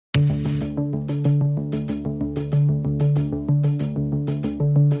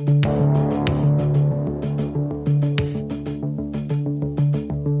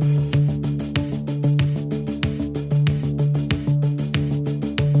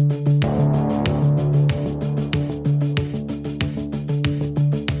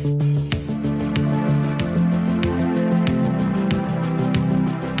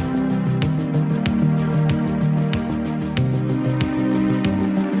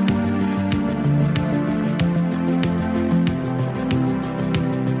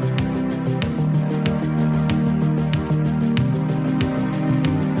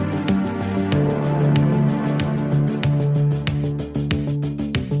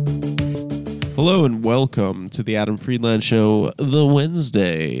Hello and welcome to the Adam Friedland Show, the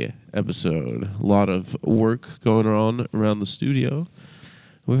Wednesday episode. A lot of work going on around the studio.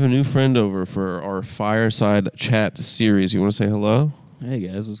 We have a new friend over for our fireside chat series. You want to say hello? Hey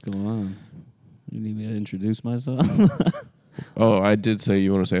guys, what's going on? You need me to introduce myself? Oh, I did say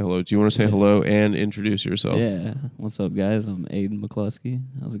you want to say hello. Do you want to say hello and introduce yourself? Yeah. What's up, guys? I'm Aiden McCluskey.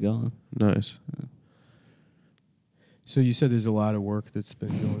 How's it going? Nice. So you said there's a lot of work that's been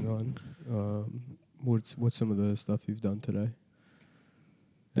going on. What's some of the stuff you've done today?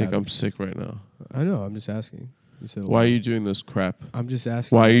 I think I'm sick right now. I know. I'm just asking. You said Why are you doing this crap? I'm just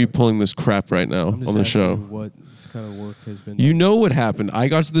asking. Why are you pulling this crap right now I'm just on the asking show? What kind of work has been? You know what happened? I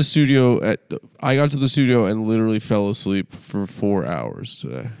got to the studio and literally fell asleep for 4 hours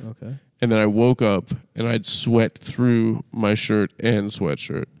today. Okay. And then I woke up and I'd sweat through my shirt and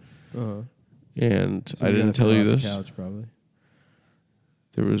sweatshirt. Uh-huh. And So I didn't tell you this. The couch, probably.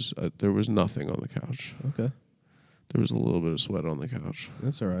 There was nothing on the couch. Okay. There was a little bit of sweat on the couch.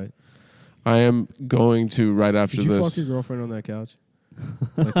 That's all right. I am going to right after Did you this. fuck your girlfriend on that couch?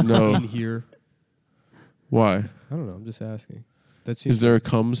 Like No. In here? Why? I don't know. I'm just asking. That seems. Is there a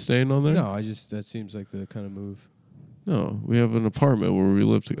cum stain on there? No, that seems like the kind of move. No. We have an apartment where we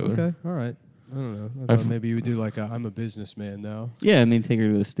live together. Okay. All right. I don't know. I thought maybe you would do like I'm a businessman now. Yeah, I mean, take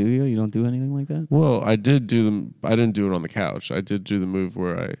her to the studio. You don't do anything like that? Well, I didn't do it on the couch. I did do the move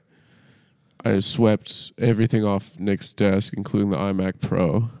where I swept everything off Nick's desk, including the iMac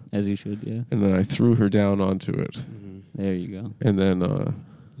Pro. As you should, yeah. And then I threw her down onto it. Mm-hmm. There you go. And then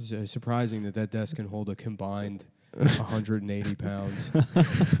It's surprising that desk can hold a combined 180 pounds.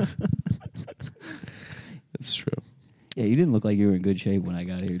 it's true. Yeah, you didn't look like you were in good shape when I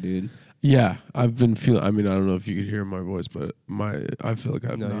got here, dude. Yeah, I've been feeling. I mean, I don't know if you could hear my voice, but I feel like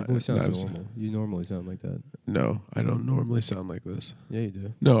I've No, your not. voice sounds normal. You normally sound like that. No, I don't normally sound like this. Yeah, you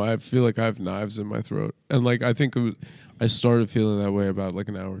do. No, I feel like I have knives in my throat, and like I think I started feeling that way about like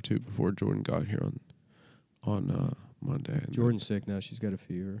an hour or two before Jordan got here on Monday. And Jordan's sick now. She's got a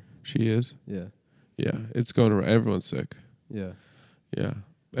fever. she is. Yeah. Yeah, it's going around. Everyone's sick. Yeah. Yeah,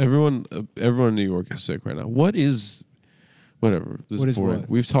 everyone in New York is sick right now. What is? Whatever. This What is boring. what?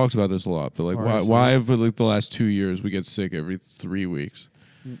 We've talked about this a lot, but like, RSV? why for like the last 2 years we get sick every 3 weeks?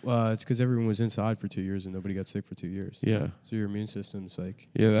 It's because everyone was inside for 2 years and nobody got sick for 2 years. Yeah, So your immune system's like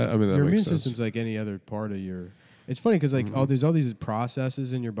yeah. That your immune makes sense. system's like any other part of your. It's funny because like there's all these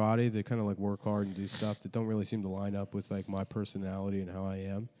processes in your body that kind of like work hard and do stuff that don't really seem to line up with like my personality and how I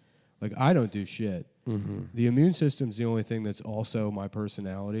am. Like I don't do shit. Mm-hmm. The immune system's the only thing that's also my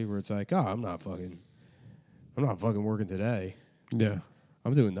personality. Where it's like, I'm not fucking working today. Yeah,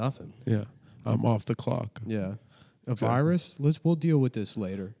 I'm doing nothing. yeah. I'm off the clock. Yeah. A Exactly. virus? We'll deal with this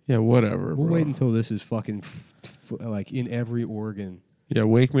later. Yeah, whatever. We'll bro. wait until this is fucking like in every organ. Yeah,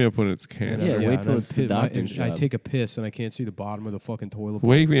 wake me up when it's Yeah, cancer. wait and till I'm it's the pi- my- doctor's and I job. take a piss and I can't see the bottom of the fucking toilet.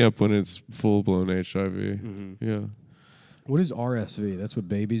 Wake me up when it's full blown HIV. Mm-hmm. Yeah, What is RSV? That's what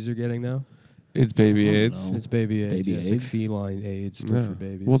babies are getting now? it's baby I don't AIDS. know. It's baby AIDS. Baby Yeah, it's like AIDS? feline AIDS but Yeah. for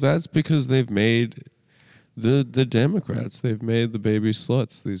babies. Well, that's because they've made the Democrats. They've made the baby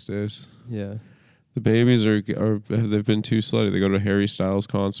sluts these days. yeah. The babies they've been too slutty. They go to Harry Styles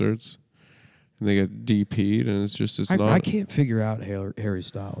concerts and they get DP'd, and it's not. I can't figure out Harry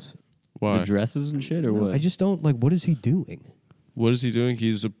Styles. Why? The dresses and shit, or No, what? I just don't like. What is he doing? What is he doing?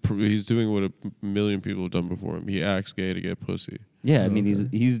 He's doing what a million people have done before him. He acts gay to get pussy. yeah, I mean,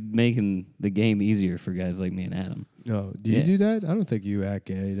 Okay. he's making the game easier for guys like me and Adam. No, do you Yeah. do that? I don't think you act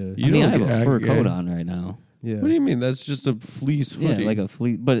gay to. You I mean, I don't have a act fur gay. coat on right now. Yeah. What do you mean? That's just a fleece hoodie. Yeah, like a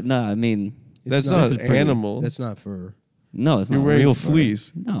fleece. But no, I mean, That's It's not this is pretty- animal. That's not fur. no, it's You're not wearing real fur.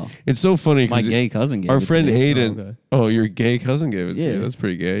 fleece. No, It's so funny my because gay cousin gave our it to friend me. Aiden. Oh, okay. Oh, your gay cousin gave it to Yeah. you. That's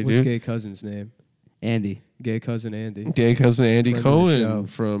pretty gay, What's dude. gay cousin's name? Andy. Gay cousin Andy. Gay cousin Andy Friend of the Cohen show.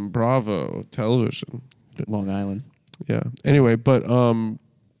 from Bravo Television. Long Island. Yeah. Anyway, but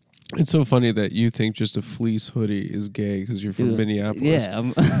it's so funny that you think just a fleece hoodie is gay because you're from Dude, Minneapolis.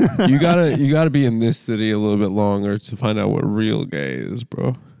 Yeah. you gotta be in this city a little bit longer to find out what real gay is,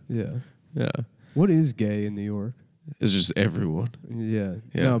 bro. Yeah. Yeah. What is gay in New York? It's just everyone. Yeah.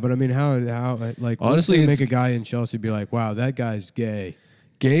 Yeah. No, but I mean, how like Honestly, make it's- a guy in Chelsea be like, wow, that guy's gay.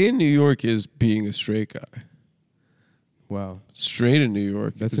 Gay in New York is being a straight guy. Wow, Straight in New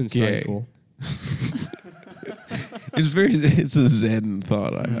York that's is gay. insightful. It's a Zen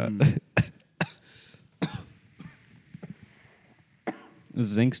thought I had. The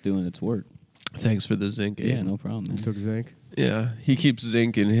zinc's doing its work. Thanks for the zinc. Yeah, Aiden. no problem, You man. took zinc. Yeah, he keeps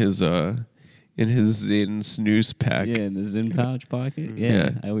zinc in his in his Zyn snooze pack. Yeah, in the Zyn pouch pocket. Yeah, Yeah.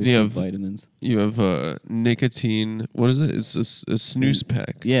 I always You have have- vitamins. You have nicotine. What is it? It's a snooze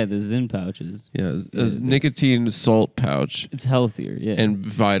pack. Yeah, the Zyn pouches. Yeah, Yeah, a nicotine salt pouch It's healthier. Yeah, and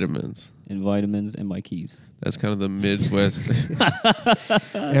vitamins. and vitamins and my keys. That's kind of the Midwest.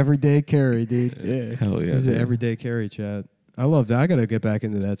 Everyday carry, dude. Yeah. Hell yeah. This is an dude. everyday carry chat. I love that. I gotta get back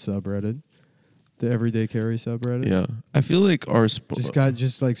into that subreddit, the everyday carry subreddit. Yeah. I feel like our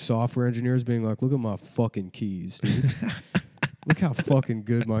Just like software engineers being like, look at my fucking keys, dude. Look how fucking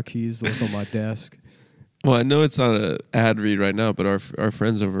good my keys look on my desk. Well, I know it's not an ad read right now, but our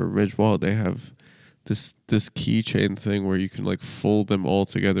friends over at Ridgewald, they have this keychain thing where you can like fold them all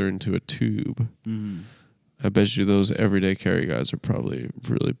together into a tube. I bet you those everyday carry guys are probably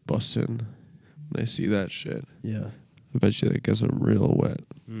really busting when they see that shit. Yeah. I bet you that gets them real wet.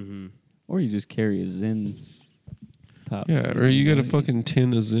 Or you just carry a Zyn pouch. Yeah, or you get a know, fucking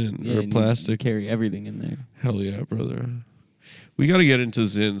tin of Zyn yeah, or and you plastic. carry everything in there. Hell yeah, brother. We got to get into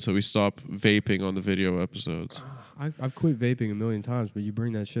Zyn so we stop vaping on the video episodes. I've quit vaping a million times, but you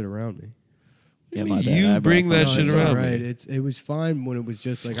bring that shit around me. Yeah, my bad. You I brought bring some that up. shit it's around all me. right. It was fine when it was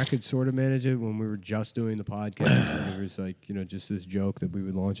just like I could sort of manage it when we were just doing the podcast. And it was like, just this joke that we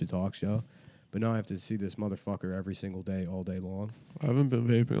would launch a talk show. But now I have to see this motherfucker every single day, all day long. I haven't been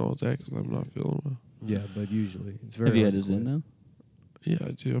vaping all day because I'm not feeling well. Yeah, but usually it's very. Have you had hard a to Zyn quit. though? Yeah,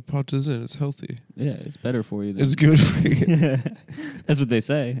 I do. I popped this in. It's healthy. Yeah, it's better for you. Than It's good for you. That's what they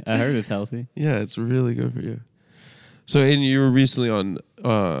say. I heard it's healthy. Yeah, it's really good for you. So, and you were recently on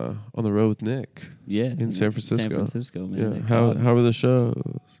the road with Nick. Yeah, In San Francisco. San Francisco, man. Yeah. They How caught- were the shows?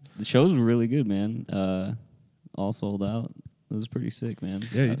 the shows were really good, man. All sold out. It was pretty sick, man.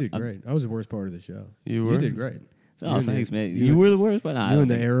 Yeah, you did I- great. I was the worst part of the show. You were. You did great. Oh, You thanks, and man. you You and- were the worst, but nah, You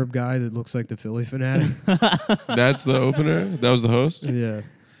and the Arab guy that looks like the Philly fanatic. That's the opener. That was the host. Yeah.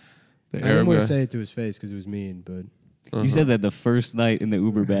 The I didn't Arab want guy. to say it to his face because it was mean, but Uh-huh. You said that the first night in the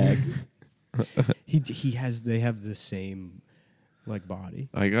Uber bag. they have the same like body.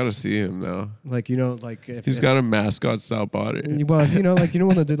 I gotta see him now. Like like if He's got a mascot style body. well,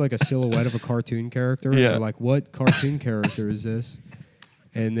 when they did like a silhouette of a cartoon character, and Yeah. they're like, what cartoon character is this?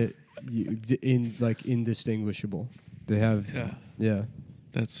 And indistinguishable. They have yeah.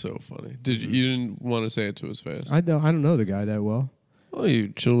 That's so funny. You didn't want to say it to his face? I don't know the guy that well. Oh, you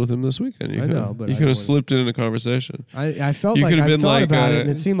chilled with him this weekend. I know, but you I could don't have wanna- slipped it in a conversation. I felt You like could've I been thought like, about it, and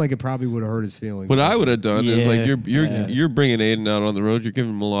it seemed like it probably would have hurt his feelings. What I would have done is like Yeah. you're bringing Aiden out on the road. You're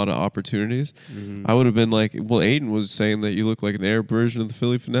giving him a lot of opportunities. I would have been like, well, Aiden was saying that you look like an Arab version of the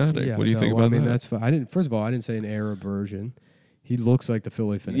Philly Fanatic. Yeah, What do you no, think well, about I mean, that? that's fine. I didn't. First of all, I didn't say an Arab version. He looks like the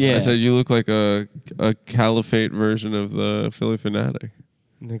Philly fanatic. Yeah. I said you look like a caliphate version of the Philly Fanatic.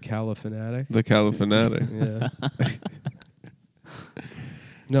 The Cali fanatic. The Cali Fanatic. Yeah.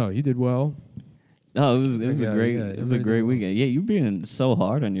 No, you did well. No, it was Yeah, a great yeah, it was a everybody great did well. weekend. Yeah, you're being so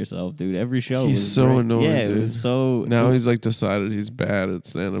hard on yourself, dude. Every show He's was so great. annoying, Yeah, dude. it was so. Now he's like decided he's bad at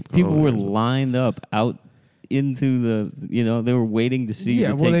stand-up people were comedy. lined up out into the. They were waiting to see. Yeah,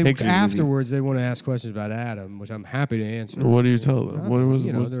 to well, take pictures with you. afterwards they want to ask questions about Adam, which I'm happy to answer. What do you tell them? What was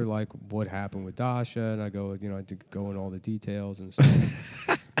what- they're like, what happened with Dasha, and I go, I had to go in all the details and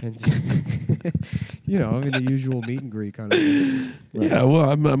stuff. And the usual meet and greet kind of thing. Yeah,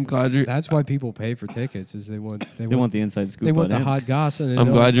 well, I'm glad you're. That's why people pay for tickets, is they want They want the inside scoop. they want on the him. hot gossip. and they I'm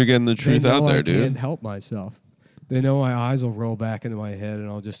know- glad you're getting the they truth out know there, I dude. can't help myself. They know my eyes will roll back into my head, and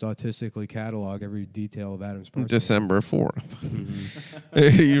I'll just autistically catalog every detail of Adam's personal. December 4th.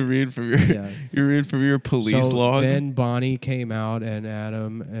 you read from your Yeah. you read from your police So log. then Bonnie came out, and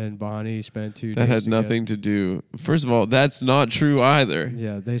Adam and Bonnie spent 2 days That had together. nothing to do. First of all, that's not true either.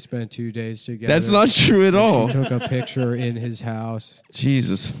 Yeah, they spent 2 days together. That's not true at And all. She took a picture in his house.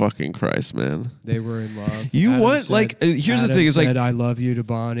 Jesus fucking Christ, man. They were in love. You Adam want, said- like, here's the Adam thing, is, like- said, I love you to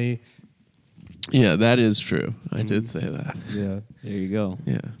Bonnie. Yeah, that is true. I did say that. Yeah. There you go.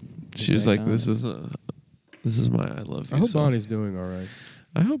 Yeah. She was back like, on this is my I love you. I hope song. Bonnie's doing all right.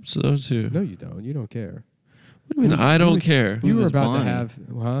 I hope so too. No, you don't. You don't care. What do you mean? I don't care. Who's You were this about Bonnie? to have,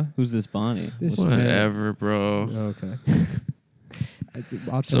 huh? Who's this Bonnie? This Whatever, bro. Okay.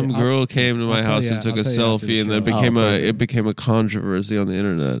 I'll tell Some you- girl came to my I'll tell house you- and took a I'll tell you after the selfie, and then show. it became a controversy on the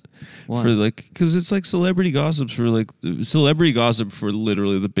internet Why? for like because it's like celebrity gossips for like celebrity gossip for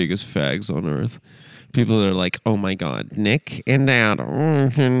literally the biggest fags on earth. People are like, oh my god, Nick and Adam.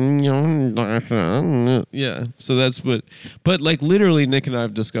 Yeah, so that's but like literally, Nick and I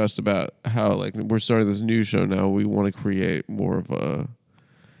have discussed about how like we're starting this new show now. We want to create more of a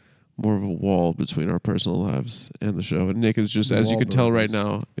wall between our personal lives and the show. And Nick is just, as you can tell right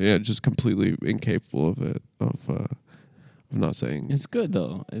now, yeah, just completely incapable of it, of of not saying. It's good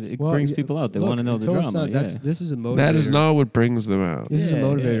though. It Well, brings yeah, people out. They look, want to know the until it's drama. not- Yeah. This is a motivator. That is not what brings them out. This is a Yeah,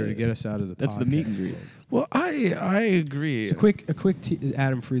 motivator yeah. to get us out of the. That's the meet and podcast greet. world. Well, I agree. It's a quick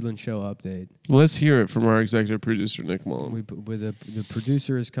Adam Friedland show update. Let's hear it from our executive producer Nick Mullen. The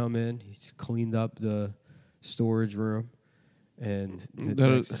producer has come in. He's cleaned up the storage room, and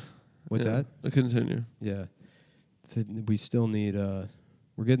what's that? Continue. Yeah, we still need.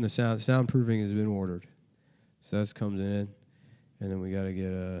 We're getting the soundproofing has been ordered, so that comes in, and then we got to get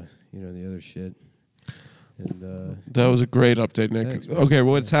the other shit. And That was a great update, Nick. Thanks, man. Okay,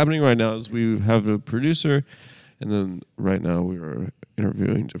 what's happening right now is we have a producer, and then right now we are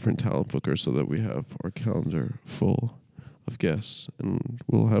interviewing different talent bookers so that we have our calendar full of guests, and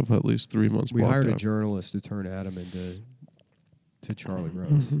we'll have at least 3 months. we blocked hired a out. journalist to turn Adam into Charlie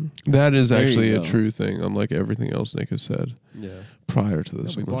Rose. That is There you actually a go. true thing, unlike everything else Nick has said Yeah, prior to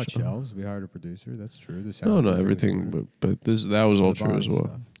this. we on the bought show. shelves. We hired a producer. That's true. The No, not soundproofing everything, was but that was all the true as Bonnie well.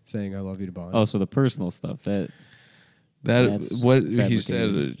 stuff. Saying "I love you" to Bonnie. Oh, so the personal stuff that That That's what he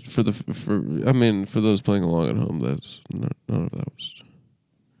said fabricated. for those playing along at home, that's none of that was.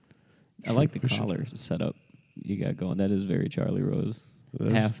 I like the true. collar setup you got going. That is very Charlie Rose.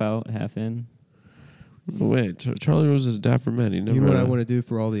 That's- Half out, half in. Oh, wait, Charlie Rose is a dapper man. He never. you know what I had, want to do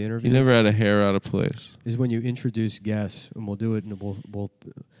for all the he interviews? never had a hair out of place. Is when you introduce guests, and we'll do it, and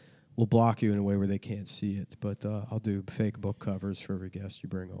we'll block you in a way where they can't see it. But I'll do fake book covers for every guest you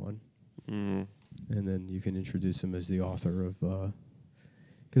bring on, Mm. and then you can introduce them as the author of.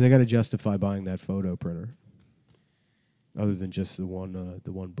 Because I got to justify buying that photo printer, other than just the one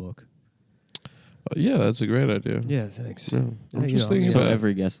book. Yeah, that's a great idea. Yeah, thanks. Yeah. I'm you just know, thinking yeah. So about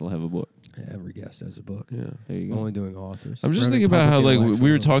every guest will have a book. Every guest has a book. Yeah. There you I'm go. only doing authors. I'm just For every thinking about how public like we were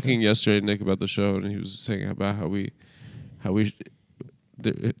intellectual talking yesterday, Nick, about the show, and he was saying about how we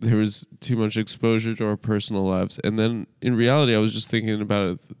there was too much exposure to our personal lives, and then in reality, I was just thinking about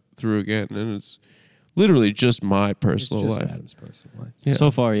it through again, and it's literally just my It's personal just life. Adam's personal life. Yeah. So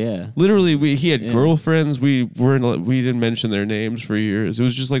far, yeah. Literally, he had Yeah. girlfriends. We didn't mention their names for years. It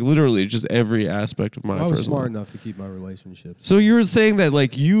was just like literally just every aspect of my I was personal smart life. enough to keep my relationships. So you were saying that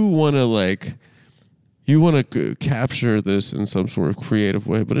like you want to capture this in some sort of creative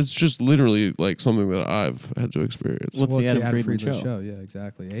way, but it's just literally like something that I've had to experience. What's the it's Adam Friedland show? Yeah,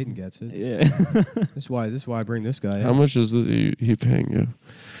 exactly. Aiden gets it. Yeah. This is why I bring this guy. How out. much is he paying you?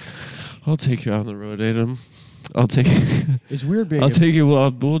 I'll take you out on the road, Adam. I'll take. It's weird being. I'll take you.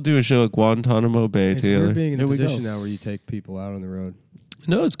 We'll do a show at Guantanamo Bay It's together. weird being in There a we go. position now where you take people out on the road.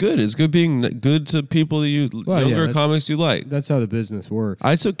 No, it's good. It's good being good to people that Well, yeah, younger that's- comics you like. That's how the business works.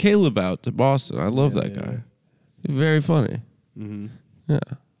 I took Caleb out to Boston. I love Yeah, that yeah, guy. yeah. He's very funny. Mm-hmm. Yeah.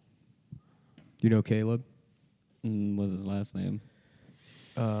 You know Caleb? What's his last name?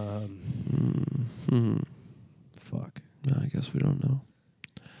 Fuck. No, I guess we don't know.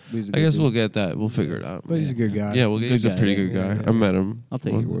 He's a I good guess dude. we'll get that. We'll figure it out. But he's a good guy. Yeah, Good he's a guy, pretty yeah. good guy. Yeah, I met him. I'll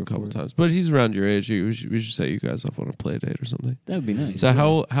take one- your word a couple for it. times, but he's around your age. We should set you guys up on a play date or something. That would be nice. So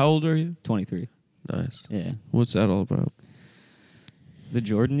how old are you? 23. Nice. Yeah. What's that all about? The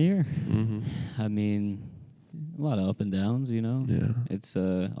Jordan year. Mm-hmm. I mean, a lot of up and downs, you know. Yeah. It's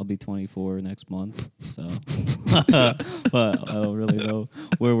I'll be 24 next month, so but I don't really know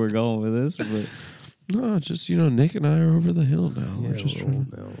where we're going with this. But No, just Nick and I are over the hill now. Yeah, we're just we're trying.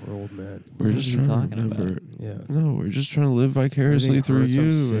 old now. We're old men. We're What just are you trying to talking about? remember. Yeah. No, we're just trying to live vicariously Everything through hurts.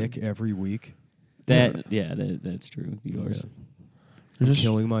 you. I'm sick every week. that's true. Yours. We're just,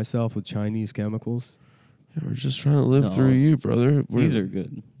 Killing myself with Chinese chemicals. we're just trying to live No. through you, brother. These are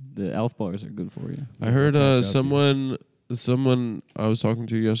good. The Alf bars are good for you. I heard Catch up to someone I was talking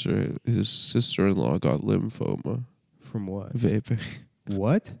to yesterday, his sister-in-law got lymphoma From what? vaping.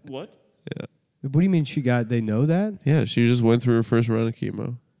 What? What? Yeah. What do you mean she got? They know that? Yeah, she just went through her first round of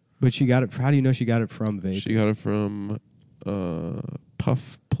chemo. But she got it. How do you know she got it from vape? She got it from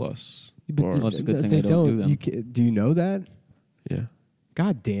Puff Plus. But bar. Well, it's a good thing they don't do them. Do you know that? Yeah.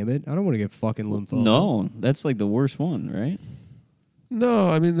 God damn it! I don't want to get fucking lymphoma. No, that's like the worst one, right? No,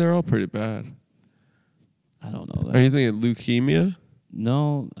 I mean they're all pretty bad. I don't know that. Are you thinking leukemia?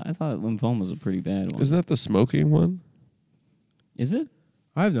 No, I thought lymphoma was a pretty bad one. Isn't that the smoking one? Is it?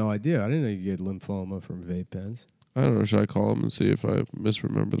 I have no idea. I didn't know you get lymphoma from vape pens. I don't know. Should I call him and see if I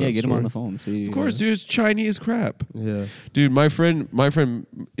misremember that? Yeah, get him story? on the phone. See. Of course, dude. It's Chinese crap. Yeah. Dude, my friend,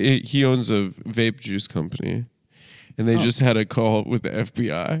 he owns a vape juice company, and they Oh. just had a call with the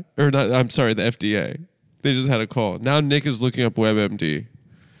FBI, or not. I'm sorry, the FDA. They just had a call. Now Nick is looking up WebMD.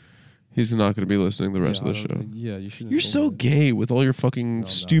 He's not going to be listening the rest of the show. Yeah, you should. You're so gay with all your fucking not.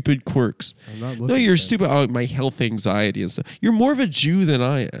 stupid quirks. I'm not looking. No, you're at stupid. Oh, my health anxiety and stuff. You're more of a Jew than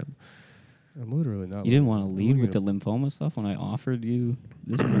I am. I'm literally not. You didn't want to I'm lead looking with the at- lymphoma stuff when I offered you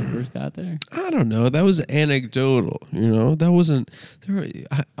this when I first got there. I don't know. That was anecdotal. That wasn't.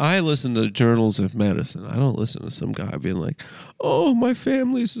 I listen to journals of medicine. I don't listen to some guy being like, "Oh, my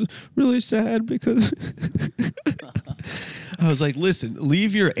family's really sad because." I was like, "Listen,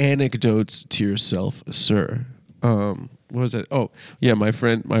 leave your anecdotes to yourself, sir." What was it? Oh, yeah, my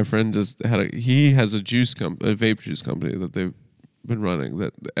friend just he has a vape juice company that they've been running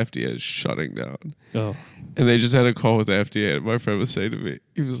that the FDA is shutting down. Oh, And they just had a call with the FDA, and my friend was saying to me,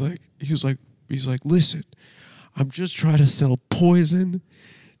 he was like, listen, I'm just trying to sell poison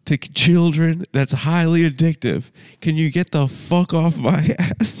to children that's highly addictive. Can you get the fuck off my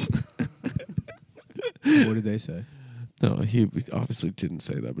ass? What did they say? No, he obviously didn't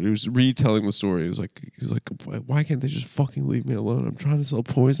say that, but he was retelling the story. He was like, why can't they just fucking leave me alone? I'm trying to sell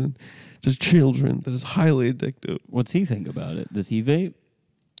poison to children that is highly addictive. what's he think about it? Does he vape?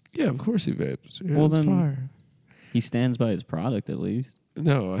 Yeah, of course he vapes. Yeah, Well, it's then- fire. He stands by his product at least.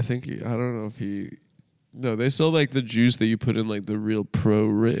 No, I think I don't know if he. No, they sell like the juice that you put in like the real pro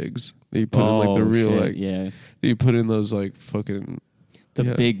rigs. That you put in like the real shit, like yeah, that you put in those like fucking the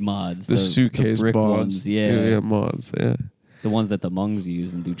yeah. big mods, the suitcase brick mods. ones, yeah, mods. Yeah, the ones that the monks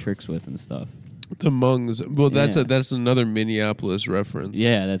use and do tricks with and stuff. the Mungs. Well, that's Yeah. that's another Minneapolis reference.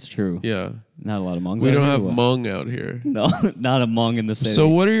 Yeah, that's true. yeah. Not a lot of monks. We out don't here, have what? Mung out here. No, not a Hmong in the city. So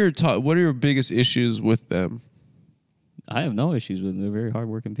what are your biggest issues with them? I have no issues with them. They're very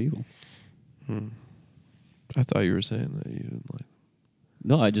hardworking people. I thought you were saying that you didn't like.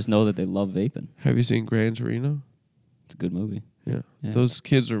 No, I just know that they love vaping. Have you seen Gran Torino? It's a good movie. Yeah. Yeah. Those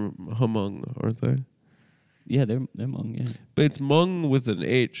kids are Hmong, aren't they? Yeah, they're Hmong. Yeah, But it's Hmong with an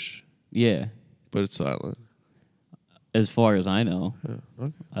H, yeah. but it's silent. As far as I know, Yeah.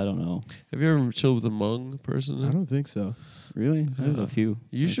 Okay. I don't know. Have you ever chilled with a Hmong person? I don't think so. Really, there's a few.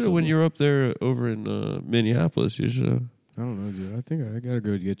 You should have when you were up there over in Minneapolis. You should have. I don't know, dude. I think I gotta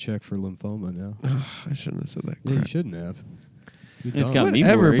go get checked for lymphoma now. I shouldn't have said that. Yeah, you crap. shouldn't have. You're It's dumb. got me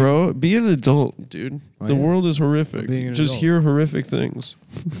Whatever, worried. bro. Be an adult, dude. I The am. world is horrific. I'm being an Just adult. hear horrific things,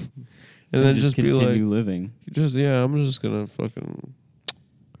 and then just be continue like, living.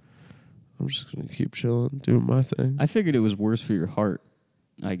 I'm just gonna keep chilling, doing my thing. I figured it was worse for your heart,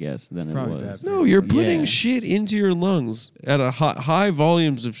 I guess, than it Probably was. bad. No, you're putting Yeah. shit into your lungs at a high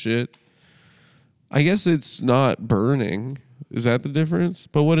volumes of shit. I guess it's not burning. Is that the difference?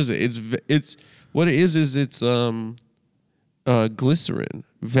 But what is it? It's what it is it's glycerin,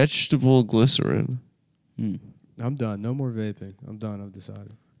 vegetable glycerin, Hmm. I'm done. No more vaping. I'm done. I've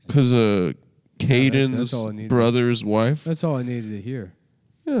decided. because that's Caden's all I needed. brother's wife. That's all I needed to hear.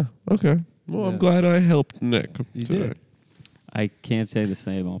 Yeah. Okay. Well, I'm Yeah. glad I helped Nick. You today. did. I can't say the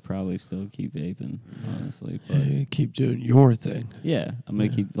same. I'll probably still keep vaping, honestly. But Hey, keep doing your thing. yeah, I'm gonna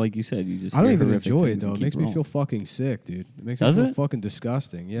keep, like you said, you just. I don't hear even horrific enjoy it things and though. It keep makes me rolling. feel fucking sick, dude. It makes Does me feel it? fucking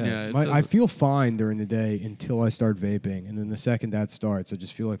disgusting. Yeah. Yeah, it I doesn't- feel fine during the day until I start vaping, and then the second that starts, I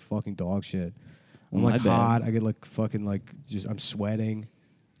just feel like fucking dog shit. I'm Well, like my bad. hot. I get like fucking like just I'm sweating.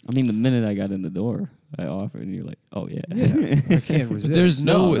 I mean, the minute I got in the door, I offered, and you're like, "Oh yeah." Yeah, I can't resist.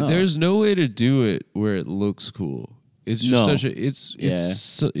 No. There's no way to do it where it looks cool. It's just No. such a it's Yeah.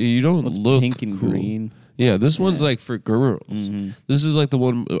 you don't Well, it's look pink and cool. green. Yeah, this one's Yeah. like for girls. Mhm. This is like the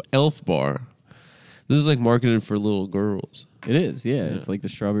one Elf Bar. This is like marketed for little girls. It is, yeah. Yeah. It's like the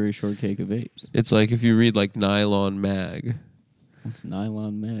strawberry shortcake of vapes. It's like if you read like Nylon Mag. What's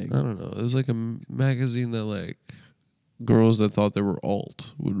Nylon Mag? I don't know. It was like a magazine that like girls that thought they were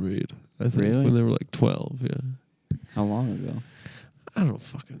alt would read. I think Really? when they were like 12. Yeah. How long ago? I don't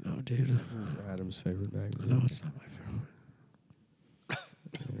fucking know, dude. Adam's favorite No, magazine. it's not my favorite.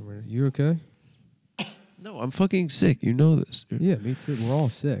 You okay? No, I'm fucking sick. You know this, dude. Yeah, me too. We're all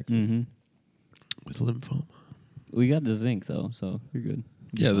sick. Mm-hmm. With lymphoma. We got the zinc though, so you're good.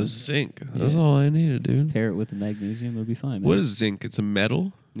 You're Yeah, the fine. zinc. That's Yeah. all I needed, dude. Pair it with the magnesium, it'll be fine. What man. is zinc? It's a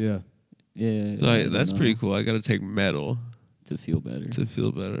metal. Yeah. Yeah, Like, that's pretty cool. I got to take metal to feel better. to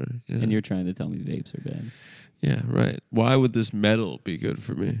feel better. Yeah. And you're trying to tell me vapes are bad. yeah, right. Why would this metal be good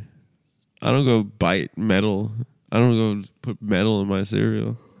for me? I don't go bite metal. I don't go put metal in my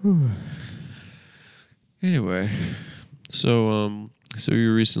cereal. Anyway, so you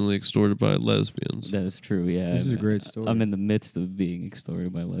were recently extorted by lesbians. That is true. Yeah, This is a great story. I'm in the midst of being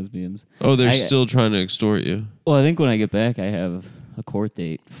extorted by lesbians. Oh, they're I- still trying to extort you. Well, I think when I get back, I have a court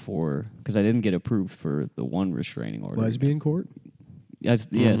date because I didn't get approved for the one restraining order. Lesbian court? Yeah,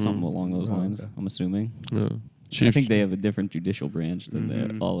 Mhm. something along those Oh, lines. okay. I'm assuming. No. I think they have a different judicial branch than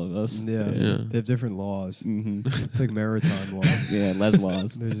Mhm. all of us. Yeah. Yeah. They have different laws. hmm It's like maritime law. yeah, les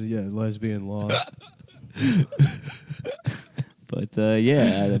laws. There's lesbian law. But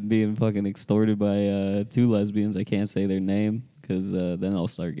yeah, I'm being fucking extorted by 2 lesbians. I can't say their name because then I'll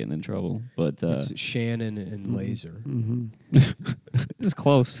start getting in trouble. But It's Shannon and Laser. it's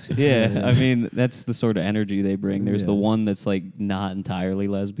close. Yeah, I mean that's the sort of energy they bring. There's the Yeah. one that's like not entirely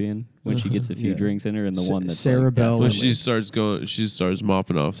lesbian when she gets a few Yeah. drinks in her, and the one that's Sarah like, Bell When definitely- she starts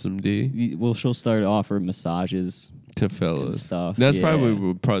mopping off some D Well, she'll start offering massages to and fellas. stuff. That's yeah. probably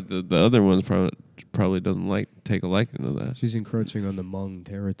what the other one's probably doesn't take a liking to that. She's encroaching on the Hmong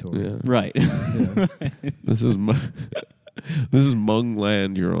territory. Yeah. right. Yeah. This is this is Hmong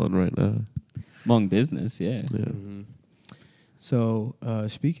land you're on right now. Among business, yeah. Yeah. Mhm. So,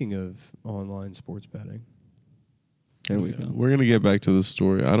 speaking of online sports betting, There we Yeah. go. We're gonna get back to the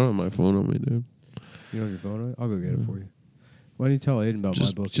story. I don't have my phone on me, dude. you don't have your phone on? I'll go get it for you. Why don't you tell Aiden about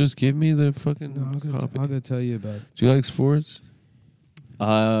my book? Just give me the fucking No, copy. I'll go tell you about. Do you like sports?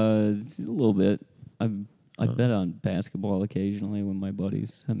 It's a little bit. I Oh. bet on basketball occasionally when my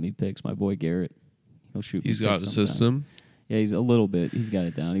buddies send me picks. My boy Garrett, he'll shoot. He's me got a picks sometime. system. Yeah, he's a little bit. He's got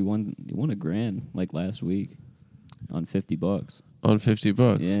it down. He won $1,000 like last week on $50. On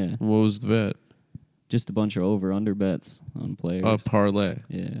 $50. Yeah. What was the bet? Just a bunch of over/under bets on players. A parlay.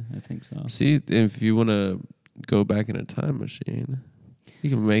 Yeah, I think so. See, if you want to go back in a time machine, you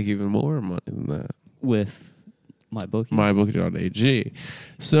can make even more money than that. With my bookie. MyBookie.ag.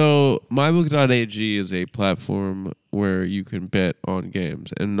 So, MyBookie.ag is a platform where you can bet on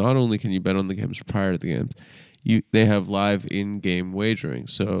games. And not only can you bet on the games prior to the games, they have live in-game wagering.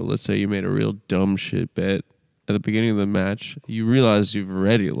 So, let's say you made a real dumb shit bet at the beginning of the match. You realize you've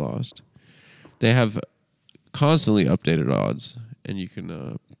already lost. They have constantly updated odds, and you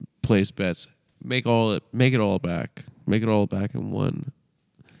can place bets. Make it all back. Make it all back in one.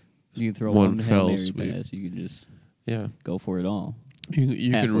 You can throw one one fell Hail Mary swoop. pass. You can just Yeah. go for it all. You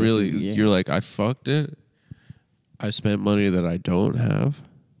can Halfway really, through, yeah. you're like, I fucked it. I spent money that I don't have.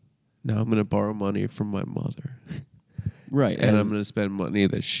 Now I'm going to borrow money from my mother. Right. And I'm going to spend money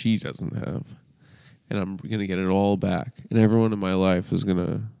that she doesn't have. And I'm going to get it all back. And everyone in my life is going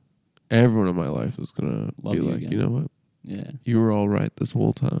to Love be you like, again. you know what? Yeah. You were all right this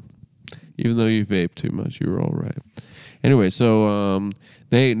whole time. Even though you vaped too much, you were all right. Anyway, so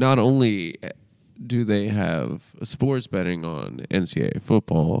they not only do they have sports betting on NCAA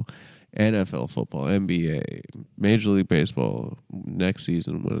football, NFL football, NBA, Major League Baseball next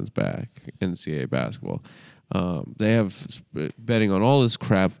season when it's back, NCAA basketball. They have betting on all this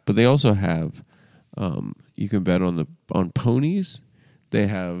crap, but they also have you can bet on ponies. They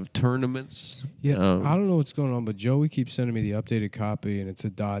have tournaments. Yeah, I don't know what's going on, but Joey keeps sending me the updated copy, and it's a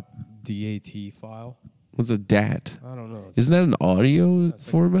 .dat file. What's a DAT? I don't know. Isn't that an audio It's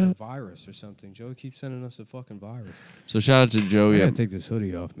like format? a virus or something. Joey keeps sending us a fucking virus. So shout out to I Joey. gotta take this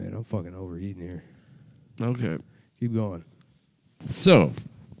hoodie off, man. I'm fucking overeating here. Okay. Keep going. So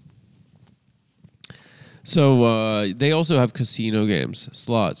they also have casino games,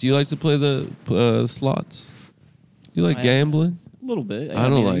 slots. You like to play the slots? You like I- gambling? A little bit. I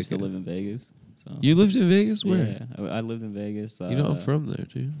don't mean, I like used to it. live in Vegas. So. You lived in Vegas? Where? Yeah, I lived in Vegas. You know I'm from there,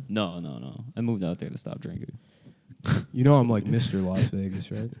 dude. No. I moved out there to stop drinking. You know I'm like Mr. Las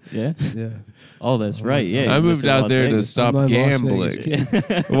Vegas, right? Yeah. Yeah. Oh, that's right. Yeah. I you moved Mr. out Las there to Vegas. stop I'm in Las gambling.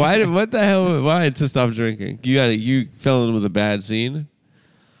 Vegas. Why? What the hell? Why to stop drinking? You fell in with a bad scene.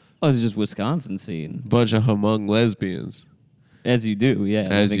 Oh, it's just Wisconsin scene, Bunch of Hmong lesbians, as you do. Yeah.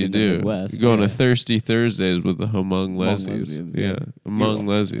 as living you in the do. Midwest, You go on yeah. a Thirsty Thursdays with the Hmong lesbians. lesbians, Yeah, yeah. Hmong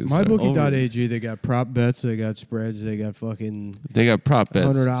lesbians. MyBookie.ag, they got prop bets, they got spreads, they got fucking They got prop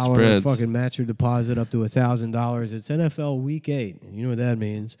bets, $100 spreads. fucking match your deposit up to $1,000. It's NFL Week 8. You know what that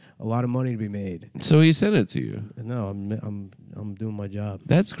means? A lot of money to be made. So he sent it to you. No, I'm doing my job.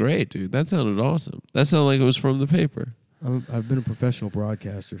 That's great, dude. That sounded awesome. That sounded like it was from the paper. I've been a professional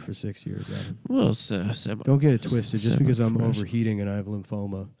broadcaster for 6 years, Adam. Well, semi. Don't get it twisted. Just because I'm Semi-professional. overheating and I have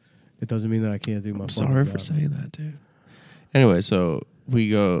lymphoma, it doesn't mean that I can't do my I'm fucking sorry job. for saying that, dude. Anyway, so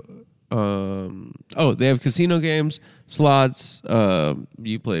we go. They have casino games, slots.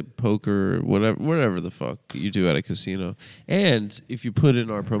 You play poker, whatever the fuck you do at a casino. And if you put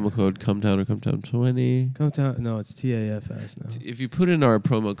in our promo code ComeTown or ComeTown20, Come down. No, it's TAFS now. if you put in our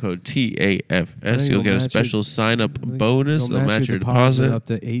promo code Then TAFS, you'll you'll get a match special sign-up They'll bonus. They'll match your deposit. up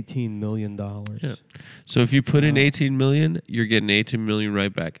to $18 million. Yeah. So if you put in Wow. 18 million, you're getting 18 million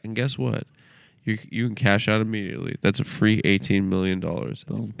right back. And guess what? You can cash out immediately. That's a free $18 million.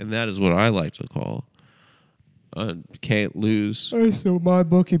 Boom. And that is what I like to call can't lose. Hey, so my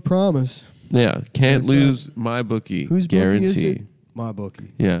bookie promise. Yeah, can't What's lose my bookie Whose guarantee. bookie is it? My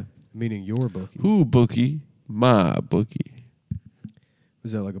bookie. Yeah. Meaning your bookie. Who bookie? My bookie.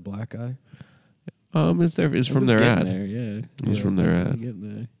 Was that like a black guy? It's from It was their getting ad. There, yeah. It was Yeah, from their Definitely ad.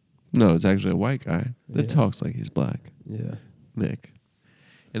 getting there. No, it's actually a white guy that Yeah. talks like he's black. Yeah. Nick.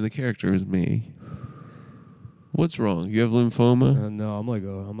 And the character is me. What's wrong? You have lymphoma? No, I'm like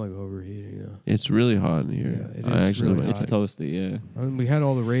overheating now. It's really hot in here. Yeah, it I is actually really might It's hot. toasty, yeah. I mean, we had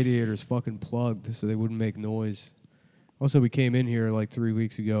all the radiators fucking plugged so they wouldn't make noise. Also, we came in here like 3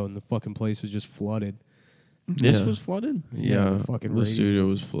 weeks ago and the fucking place was just flooded. This Yeah. was flooded? Yeah, the fucking the studio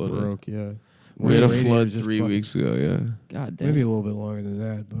was radiator flooded. broke. Yeah, We had a One of the flood radiators just 3 fucking- weeks ago, yeah. God damn. Maybe a little bit longer than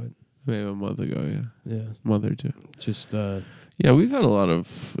that, but Maybe a month ago, yeah. yeah, Month or two. just Yeah, we've had a lot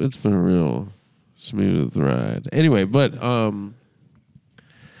of. It's been a real smooth ride. Anyway, but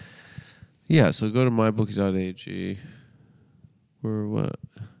yeah. So go to mybookie.ag. Or what?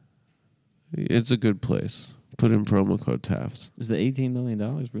 It's a good place. Put in promo code TAFTS. Is the $18 million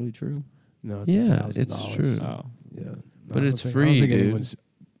really true? no, it's Yeah, $1,000. it's true. Oh. Yeah, But I it's don't free, I don't think dude. anyone's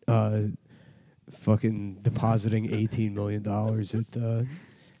fucking depositing $18 million at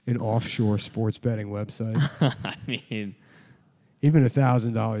an offshore sports betting website. I mean, Even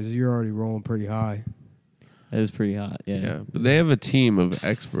 $1,000, you're already rolling pretty high. that is pretty hot. Yeah. Yeah, but they have a team of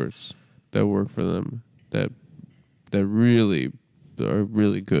experts that work for them that really are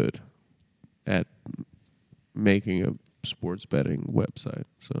really good at making a sports betting website.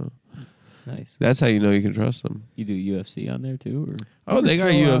 So Nice. that's how you know you can trust them. You do UFC on there too? Or? Oh, ever they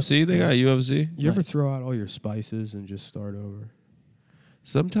got throw out- UFC. They got UFC. You ever Nice. throw out all your spices and just start over?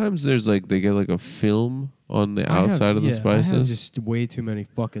 Sometimes there's like they get like a film on the outside of the I have spices. just way too many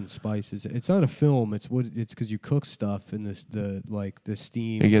fucking spices. It's not a film. It's because you cook stuff and the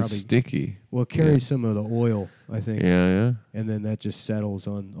steam. It gets probably, sticky. well, it carries some of the oil, I think, Yeah. and then that just settles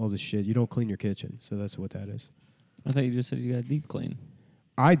on all the shit. You don't clean your kitchen, so that's what that is. I thought you just said you got deep clean.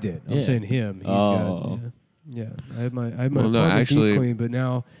 I did. I'm Yeah. saying him. He's Oh. got yeah. I have my Well, no, apartment actually- deep clean, but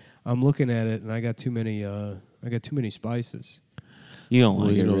now I'm looking at it and I got too many. I got too many spices. You don't Well, want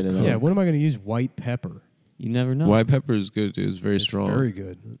to you get don't rid of cook. that. Yeah. What am I going to use? White pepper. You never know. White pepper is good, dude. It's very strong. Very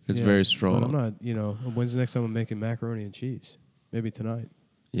good. It's very strong. But I'm not. When's the next time I'm making macaroni and cheese? Maybe tonight.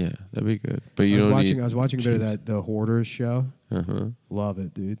 Yeah, that'd be good. But you I don't was watching a bit of cheese. that the Hoarders show. Uh-huh. Love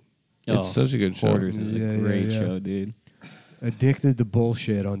it, dude. It's such a good show. Hoarders is Yeah, a yeah, great yeah. show, dude. Addicted to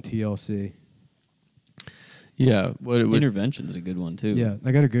Bullshit on TLC. Yeah. What it would Intervention's a good one too. Yeah,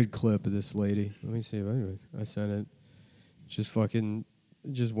 I got a good clip of this lady. Let me see. Anyways, I sent it. Just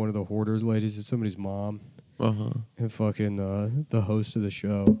one of the Hoarders ladies. It's somebody's mom. Uh-huh. And fucking the host of the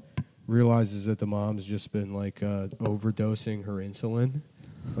show realizes that the mom's just been like overdosing her insulin,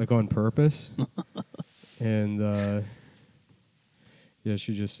 like on purpose. And yeah,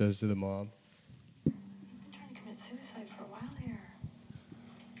 she just says to the mom, I've been trying to commit suicide for a while here.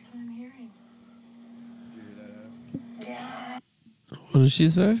 That's what I'm hearing. Yeah. What did she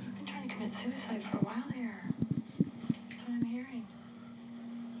say? I've been trying to commit suicide for a while here. That's what I'm hearing.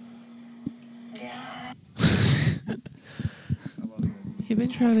 Yeah. You've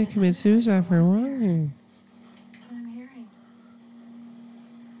been trying to commit suicide for a while. That's what I'm hearing.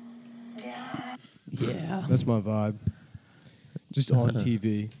 Yeah. Yeah. that's my vibe. Just on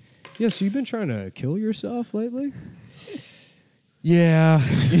TV. Yeah, so you've been trying to kill yourself lately? Yeah.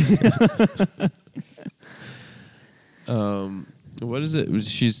 What is it?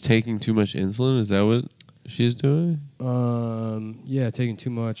 She's taking too much insulin? Is that what she's doing? Yeah, taking too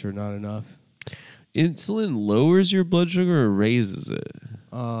much or not enough. Insulin lowers your blood sugar or raises it?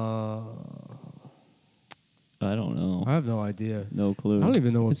 I I don't know. have no idea. No clue. I don't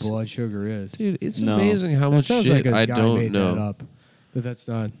even know what It's- blood sugar is. Dude, it's No. amazing how That much sounds shit like a I guy don't made know. that up. But that's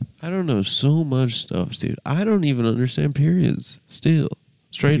not. I don't know so much stuff, dude. I don't even understand periods still.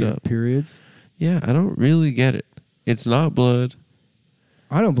 Straight up. Periods. Yeah, I don't really get it. It's not blood.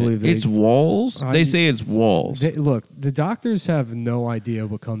 I don't believe It's walls. I- They say it's walls. Look, the doctors have no idea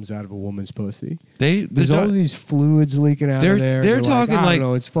what comes out of a woman's pussy. There's There's all these fluids leaking out They're- of there. they're talking I like- don't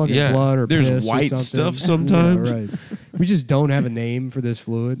know, it's fucking yeah, blood or there's piss or white something. stuff sometimes. Yeah, right. We just don't have a name for this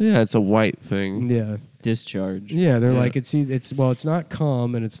fluid. Yeah, it's a white thing. Yeah, Discharge. yeah. They're Yeah. like it's not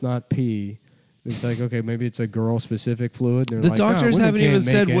cum and it's not pee. It's like, okay, maybe it's a girl specific fluid. They're The like, doctors women haven't can't even make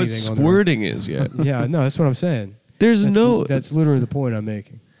said what anything on their own. squirting is yet. Yeah, no, that's what I'm saying. There's That's, no. That's literally the point I'm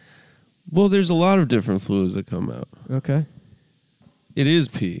making. Well, there's a lot of different fluids that come out. Okay, It is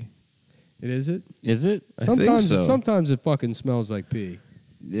pee. it is it. Is it? I think Sometimes, so. sometimes it fucking smells like pee.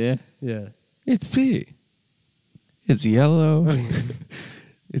 Yeah. Yeah. It's pee. It's yellow.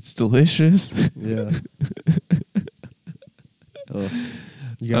 It's delicious. Yeah. Oh.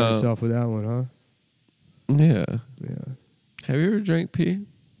 You got yourself with that one, huh? Yeah. Yeah. Have you ever drank pee?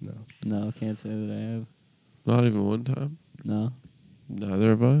 No. No, can't say that I have. Not even one time. No. Neither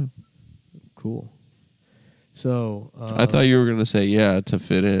have I. Cool. So I thought you were gonna say yeah to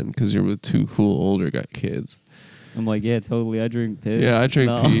fit in because you're with two cool older kids. I'm like, yeah, totally. I drink piss. Yeah, I drink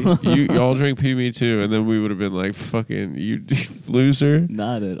No. pee. You all drink pee, me too. And then we would have been like, fucking you loser.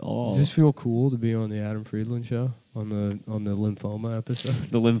 Not at all. does this feel cool to be on the Adam Friedland show on the lymphoma episode?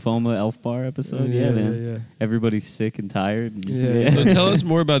 The lymphoma elf bar episode? Yeah, man. yeah. Everybody's sick and tired. And Yeah. So tell us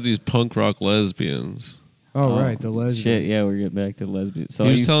more about these punk rock lesbians. Oh, right, the lesbians. Shit, yeah, we're getting back to the lesbians. So He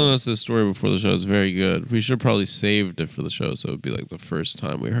I was used telling us this story before the show. It's very good. We should have probably saved it for the show, so it would be like the first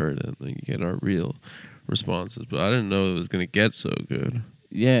time we heard it, and then you get our real responses. But I didn't know it was gonna get so good.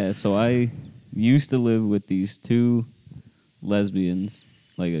 Yeah, so I used to live with these two lesbians,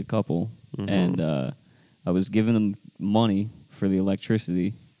 like a couple, and I was giving them money for the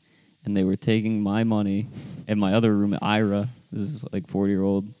electricity, and they were taking my money. And my other roommate, Ira, this is like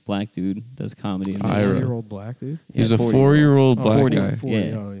 40-year-old black dude, does comedy. in Ira. 4-year-old black dude. He's Yeah, a 40-year-old. 4-year-old black 40, guy. 40,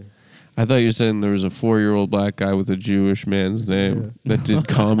 Yeah. oh, yeah. I thought you were saying there was a 4-year-old black guy with a Jewish man's name that did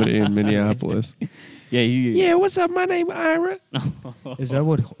comedy in Minneapolis. Yeah, he. What's up? My name Ira. Was that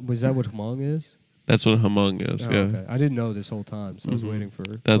what Hmong is? That's what Hmong is. Oh, yeah, okay. I didn't know this whole time, so I was Mhm. waiting for.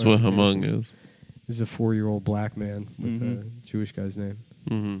 that's what clarification. Hmong is. This is a 4-year-old black man with Mhm. a Jewish guy's name.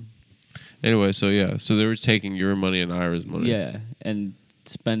 hmm Anyway, so yeah, so they were taking your money and Ira's money. Yeah, and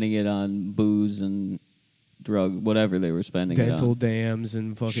spending it on booze and drug, whatever they were spending Dental it dams and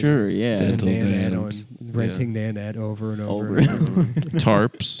on. fucking. Sure, yeah. And Dental Nanette dams. and renting Nanette over and over. Over and and over.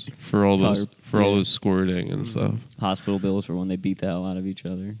 Tarps for all those Tarp, yeah. squirting and stuff. Hospital bills for when they beat the hell out of each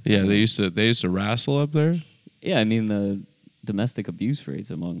other. Yeah, they used to wrestle up there. Yeah, I mean the domestic abuse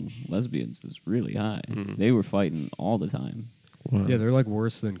rates among lesbians is really high. Mhm. They were fighting all the time. Wow. Yeah, they're like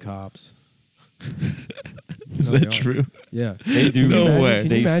worse than cops. Is No, they that are. true? Yeah. They do. No Can you imagine, way. Can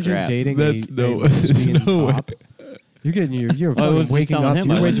They you imagine scrap. dating That's a no- lesbian no way. cop? You're getting you're Well, I was fucking just waking telling up.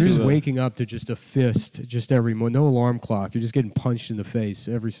 him I You're went just to a- waking up to just a fist just every morning. No alarm clock. You're just getting punched in the face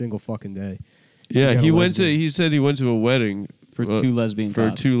every single fucking day. Yeah, You got he a went to. lesbian. He said he went to a wedding For two lesbian for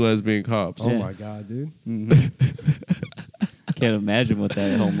cops. two lesbian cops. Oh Yeah. my god, dude. Mhm. Can't imagine what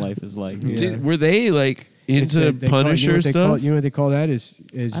that home life is like. Yeah. Were they like It's into a- they call- you know Punisher what they call- stuff? you know what they call that is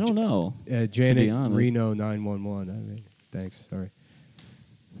I don't know. Janet honest. Reno 911. I mean, thanks. Sorry.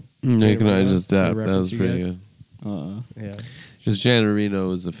 Nick and I Reno? just Is that a dapped. That reference was you pretty get? good. Yeah. Because Janet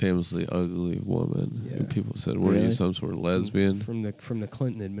Reno is a famously ugly woman. Yeah. And people said, "What are you, Really? some sort of lesbian?" From the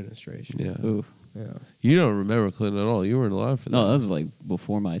Clinton administration. Yeah. Ooh. Yeah. You don't remember Clinton at all. You weren't alive for that. No, that was like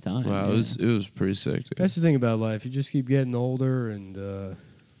before my time. wow, yeah. it was pretty sick. Dude. That's the thing about life. You just keep getting older, and then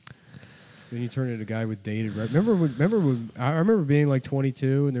you turn into a guy with dated. Remember when I remember being like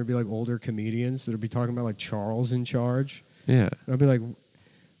 22, and there'd be like older comedians that'd be talking about like Charles in Charge. Yeah, And I'd be like,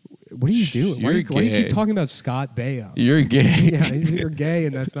 "What are you doing? Why do you You're keep gay. talking about Scott Baio?" you're gay. Yeah, you're gay,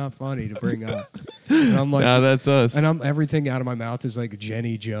 and that's not funny to bring up. And I'm like, Nah, that's us. and I'm everything out of my mouth is like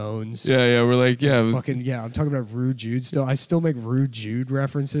Jenny Jones. Yeah, we're like, yeah. Fucking yeah, I'm talking about Rude Jude still. I still make Rude Jude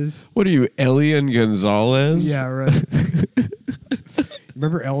references. What are you, Elian Gonzalez? Yeah, right.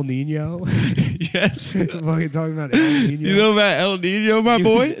 Remember El Nino? yes. Fucking talking about El Nino. You know about El Nino, my Dude,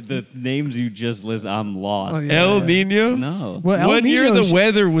 boy? The names you just list, I'm lost. Oh, yeah. El Nino? No. Well, El One year Nino's- the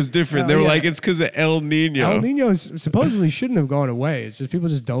weather was different. They were yeah. like, it's because of El Nino. El Nino supposedly shouldn't have gone away. It's just people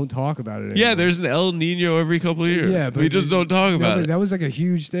just don't talk about it anymore. Yeah, there's an El Nino every couple of years. Yeah, but we just don't talk no, about but it. That was like a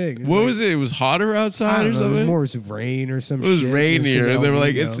huge thing. What was it? It was hotter I outside don't or know, something? It was more it was rain or some It was shit. 'cause rainier, of and they El were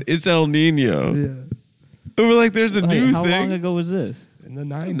like, Nino. it's El Nino. Yeah. And we're like, there's a Wait, new how thing. long ago was this? In the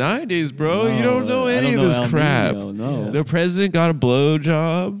 90s. 90s, bro. You No, don't know I any don't of this know El crap. Nino, no. The president got a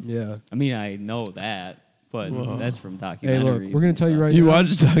blowjob. Yeah. I mean, I know that, but that's from documentaries. Hey, look, we're gonna and tell you stuff. right You now. watch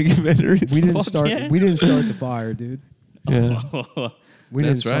documentaries? We didn't Fuck start. yeah. We didn't start the fire, dude. Yeah. We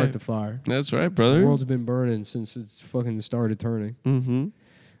That's didn't start right. the fire. That's right, The brother. world's been burning since it's fucking started turning.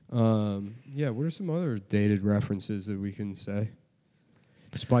 Mm-hmm. Yeah. What are some other dated references that we can say?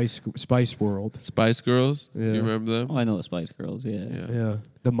 Spice World. Spice Girls. Yeah. You remember them? Oh, I know the Spice Girls. Yeah. Yeah. Yeah.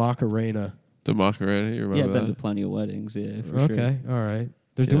 The Macarena. The Macarena. You Yeah, remember I've been to that? plenty of weddings. Yeah, for Okay. All right.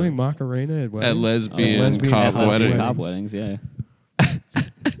 They're Yeah. doing Macarena at weddings. At lesbian, lesbian cop cop weddings. Cop weddings. Yeah.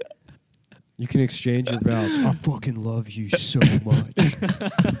 You can exchange your vows. I fucking love you so much,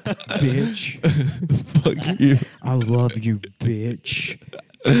 bitch. Fuck you. I love you, bitch.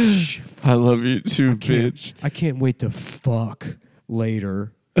 I love you too, bitch. I can't wait to fuck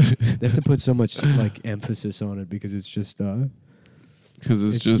later. They have to put so much like emphasis on it because it's just Because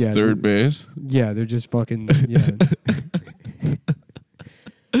it's It's- just yeah, third base. yeah, they're just fucking yeah.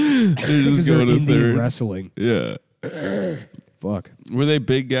 They're Because just they're going to Indian third. wrestling. Yeah. Fuck. Were they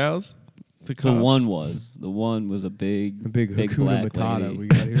big gals? The The cops. one was. The one was a big Hakuna black Matata lady. we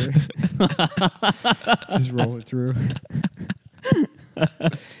got here. Just roll it through.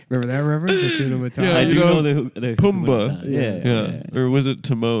 Remember that reference? Hakuna Matata. Yeah, I you do know, know the Pumbaa. Yeah. Or was it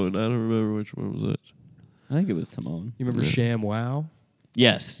Timon? I don't remember which one was it. I think it was Timon. You remember Yeah. Sham Wow?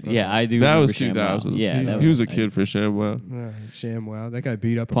 Yes. Okay. Yeah, I do. That remember was ShamWow. 2000s. Yeah, he was a kid for ShamWow. Sham Wow. That guy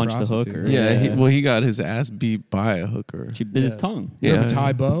beat up a Punched the prostitute. hooker. Yeah, Yeah. he got his ass beat by a hooker. She bit his Yeah. tongue. You remember Yeah.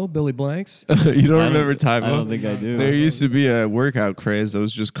 Ty Bo, Billy Blanks? You don't I don't- remember Tybo? I don't think I do. There used to be a workout craze that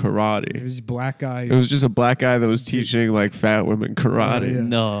was just It karate. was a black guy. It was just a black guy that was teaching like fat women karate. Yeah.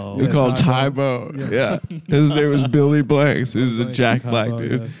 No. They Yeah, called Tybo. Tybo. Yeah. His name was Billy Blanks. He was a Blanks, Jack Tybo, Black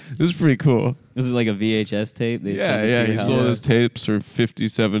dude. yeah. This is pretty cool. Was it like a VHS tape? They'd Yeah, send it to yeah. your He house? sold Yeah. his tapes for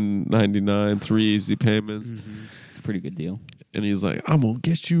 $57.99, 3 easy payments. It's a pretty good deal. And he's like, I'm gonna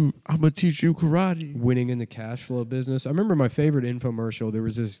teach you karate. Winning in the cash flow business. I remember my favorite infomercial. There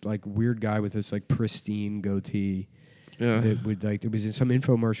was this like weird guy with this like pristine goatee. Yeah. That would like there was some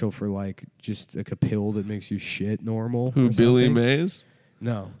infomercial for like just like a pill that makes you shit normal. Who, or Billy something. Mays?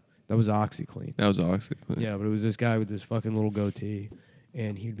 No, that was OxyClean. That was OxyClean. Yeah, but it was this guy with this fucking little goatee,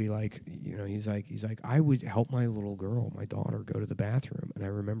 and he'd be like, you know, he's like, I would help my little girl, my daughter, go to the bathroom, and I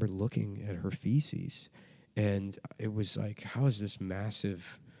remember looking at her feces, and it was like, how is this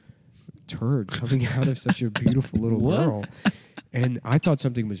massive turd coming out of such a beautiful little What? girl? And I thought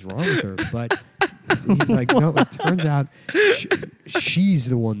something was wrong with her, but he's like, no, it turns out she's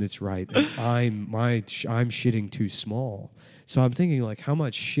the one that's right. And I'm shitting too small. So I'm thinking like, how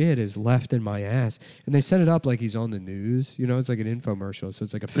much shit is left in my ass? And they set it up like he's on the news. You know, it's like an infomercial, so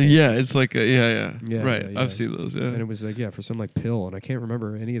it's like a fake. Yeah, it's like yeah. Yeah, Right. yeah, yeah. I've seen those, yeah. And it was like, yeah, for some like pill, and I can't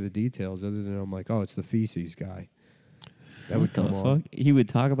remember any of the details other than I'm like, oh, it's the feces guy. That would What the come on. fuck? He would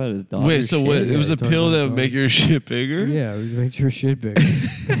talk about his daughter. Wait, so what? Yeah, It was he a talked pill about that would dogs. make your shit bigger? Yeah, it would make your shit bigger.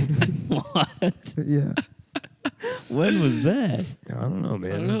 What? yeah. When was that? I don't know,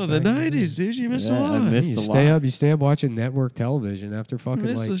 man. I don't It know. was The back- 90s, dude. You missed Yeah, a I lot. missed You a stay lot. up. You stay up watching network television after You fucking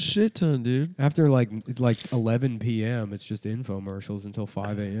missed a like shit ton, dude. after like 11 p.m. It's just infomercials until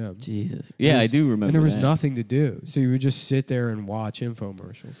 5 a.m. Jesus. Yeah, I was- do remember. And there was that. nothing to do, so you would just sit there and watch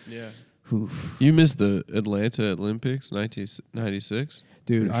infomercials. Yeah. Oof. You missed the Atlanta Olympics, 1996.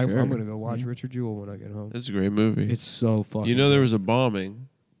 Dude, For I'm sure. gonna go watch Richard Jewell when I get home. It's a great movie. It's so fucking. You know there good. was a bombing.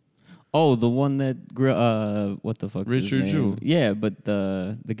 Oh, the one that what the fuck's his Richard name? Jewell. Yeah, but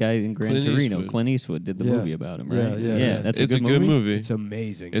the guy in Gran Clint Torino, Eastwood. Clint Eastwood, did the Yeah. movie about him, Yeah, right? yeah. That's it's a good movie. It's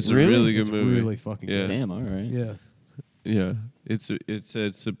amazing. It's Really? a really good It's movie. really fucking Yeah. good. Damn, all right. Yeah. Yeah,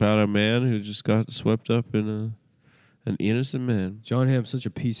 it's about a man who just got swept up in an innocent man. John Hamm's such a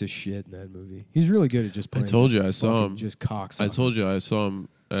piece of shit in that movie. He's really good at just I playing. told just you, I saw fucking him. Just cocksucker. I told you I saw him.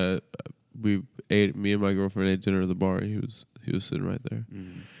 Me and my girlfriend ate dinner at the bar. He was sitting right there,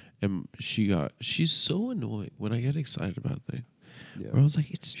 Mm. and she's so annoying when I get excited about things. Yeah. Where I was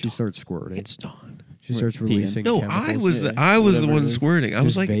like, it's She done. starts squirting. It's done. She starts peeing. releasing. No, chemicals. I was Yeah, the whatever one it is. squirting. I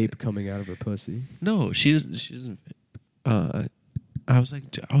was There's like, vape coming out of her pussy. no, she doesn't. I was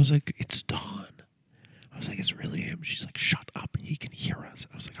like, it's done. I was like, it's really him. She's like, shut up. He can hear us.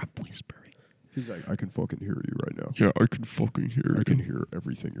 I was like, I'm whispering. He's like, I can fucking hear you right now. Yeah, I can fucking hear. I can hear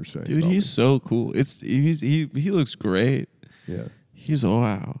everything you're saying. Dude, about he's me. so cool. He looks great. Yeah. He's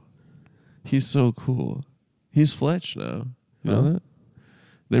wow. He's so cool. He's Fletch now. You know Huh? that?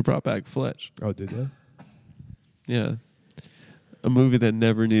 They brought back Fletch. Oh, did they? Yeah. A movie that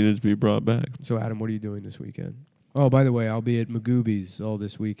never needed to be brought back. So, Adam, what are you doing this weekend? Oh, by the way, I'll be at Magoobies all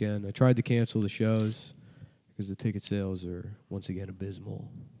this weekend. I tried to cancel the shows because the ticket sales are once again abysmal.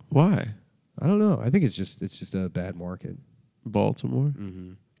 Why? I don't know. I think it's just a bad market. Baltimore?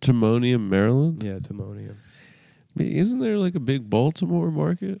 Mm-hmm. Timonium, Maryland? Yeah, Timonium. I mean, isn't there like a big Baltimore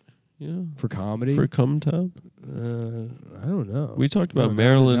market? You know? For comedy? For Cumtown? I don't know. We talked about No,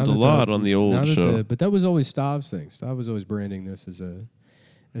 Maryland now a that lot on the old now that show. but that was always Stav's thing. Stav was always branding this as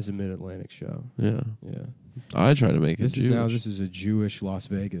a Mid-Atlantic show. Yeah. Yeah. I try to make it This is now Jewish. this is a Jewish Las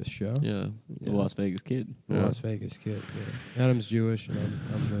Vegas show. Yeah. The Las Vegas Kid. The Yeah. Las Vegas kid. Yeah. Adam's Jewish, and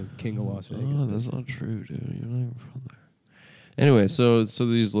I'm the king of Las Vegas. Oh, that's not true, dude. You're not even from there. Anyway, so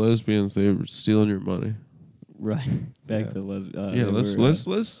these lesbians, they were stealing your money. Right. Back Yeah. to Yeah,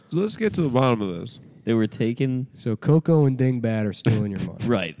 let's get to the bottom of this. They were taking. So Coco and Dingbat are stealing your money.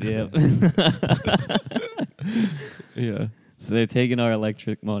 Right. Yeah. Yeah. So they're taking our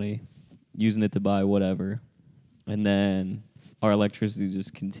electric money, using it to buy whatever, and then our electricity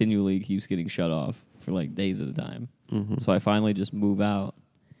just continually keeps getting shut off for like days at a time. Mm-hmm. So I finally just move out,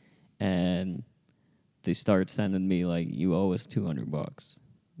 and they start sending me like, you owe us $200,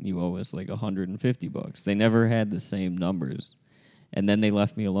 you owe us like $150. They never had the same numbers, And then they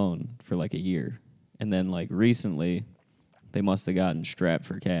left me alone for like a year. And then like recently, they must have gotten strapped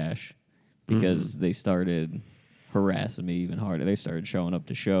for cash because they started harassing me even harder. They started showing up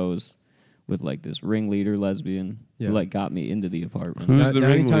to shows with like this ringleader lesbian Yeah. who like got me into the apartment. Who's the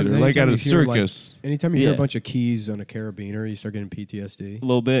anytime- ringleader? Like anytime at a you hear, like- circus. Anytime you hear Yeah. a bunch of keys on a carabiner, you start getting PTSD. A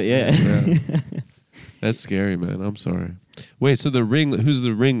little bit, yeah. That's scary, man. I'm sorry. Wait, so who's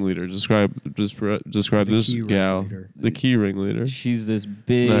the ringleader? Describe The this key gal. ringleader. The key ringleader. She's this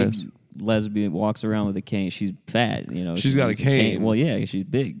big Nice. lesbian, walks around with a cane. She's fat, you know. She's she got a needs cane. Well, yeah, she's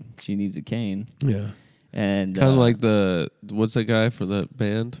big. She needs a cane. Yeah. And Kind of like what's that guy from that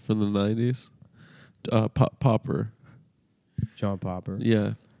band from the 90s? Popper. John Popper.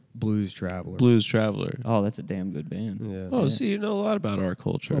 Yeah. Blues Traveler. Blues Traveler. oh, that's a damn good band. Yeah. Oh, Yeah. see, you know a lot about our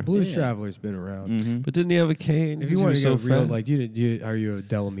culture. Well, Blues Yeah. Traveler's been around. Mm-hmm. But didn't he have a cane? If you Because he want was to go so real, fat? like, are you a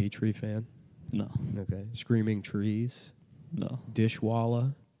Delamitri fan? No, Okay. Screaming Trees. no,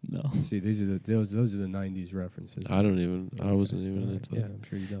 Dishwalla. no. See, these are those are the '90s references. I wasn't even Right. into Yeah, that. I'm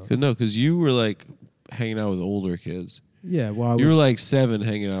sure you don't. No, because you were like hanging out with older kids. Yeah, well, You were like 7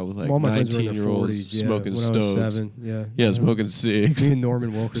 hanging out with like all my friends were in their 19-year-olds 40s. Yeah, smoking when stoves. I was 7. Yeah. Yeah, smoking cigs. Me and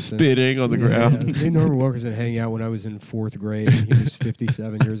Norman Wilkerson. Spitting on the Yeah, ground. Yeah. Me and Norman Wilkerson hanging out when I was in 4th grade, and he was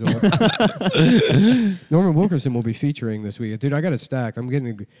 57 years old. Norman Wilkerson will be featuring this week. Dude, I got it stacked. I'm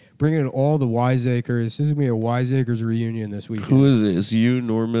bringing in all the Wiseacres. This is going to be a Wiseacres reunion this weekend. Who is this? You,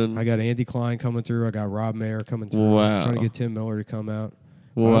 Norman? I got Andy Klein coming through. I got Rob Mayer coming through. Wow. I'm trying to get Tim Miller to come out.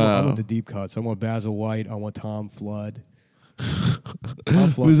 I Wow. want the deep cuts. I want Basil White. I want Tom Flood.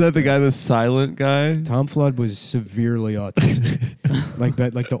 Tom Flood. Was that the guy, the silent guy? Tom Flood was severely autistic, like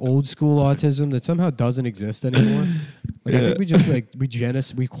the old school autism that somehow doesn't exist anymore. Like I think we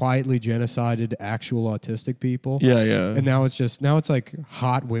just we quietly genocided actual autistic people. Yeah, yeah. And now it's like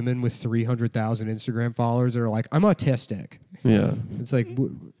hot women with 300,000 Instagram followers that are like, I'm autistic. yeah. It's like,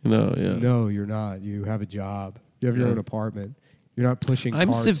 No, yeah. no, you're not. You have a job. You have your Yeah. own apartment. You're not pushing. I'm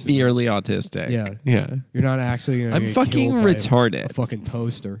carts. severely autistic. Yeah. Yeah. You're not actually. Gonna I'm get fucking killed by retarded. A fucking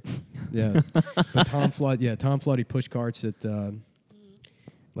toaster. Yeah. But Tom Flood, he pushed carts at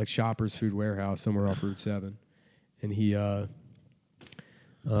like Shoppers Food Warehouse somewhere off Route 7, and he or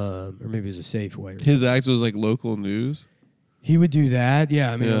maybe it was a Safeway. His act was like local news. He would do that.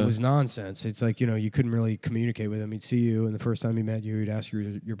 Yeah, I mean, Yeah. it was nonsense. It's like, you couldn't really communicate with him. He'd see you, and the first time he met you, he'd ask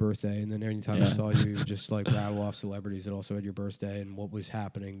you your birthday, and then any time he Yeah. saw you, he would just like rattle off celebrities that also had your birthday and what was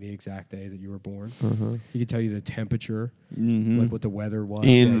happening the exact day that you were born. Uh-huh. He could tell you the temperature, Mm-hmm. like what the weather was.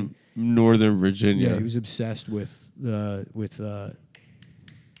 In Northern Virginia. Yeah, he was obsessed with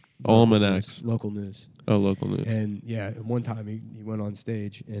Almanacs. local news. Oh, local news. And yeah, one time he went on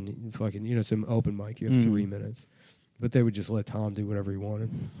stage and he fucking, some open mic, you have 3 minutes. But they would just let Tom do whatever he wanted.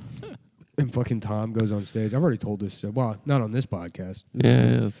 And fucking Tom goes on stage. I've already told this. Well, not on this podcast.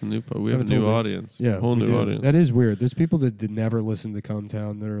 Yeah, it's a new. We have a haven't new told it. audience. Yeah, whole we new do. audience. That is weird. There's people that did never listen to Come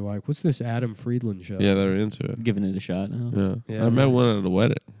Town that are like, "What's this Adam Friedland show?" Yeah, they're into it. Giving it a shot now. Yeah. Yeah. I met one at a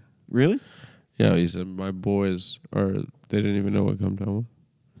wedding. Really? Yeah, he said my boys they didn't even know what Come Down was.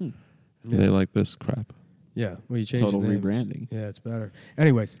 Yeah. They like this crap. Yeah. Well, you changed Total the names. rebranding. Yeah, it's better.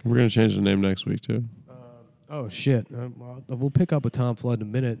 Anyways, We're gonna change the name next week too. oh shit. We'll pick up with Tom Flood in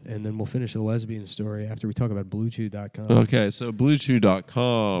a minute, and then we'll finish the lesbian story after we talk about BlueChew.com. Okay, so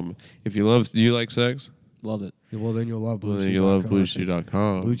BlueChew.com. If you do you like sex? Love it. Well, then you'll love Well, BlueChew.com. then you love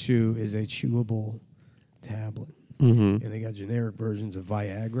BlueChew.com. Blue Chew is a chewable tablet, Mm-hmm. and they got generic versions of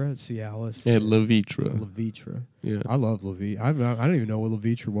Viagra, Cialis, And Levitra. Levitra. Yeah. I love Levitra. I don't even know what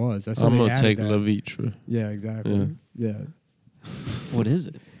Levitra was. That's I'm they gonna added take that. Levitra. Yeah, exactly. Yeah. What is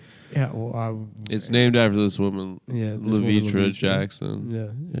it? Yeah. Well, It's named after this woman, Yeah, this woman, Levitra Levitra. Jackson.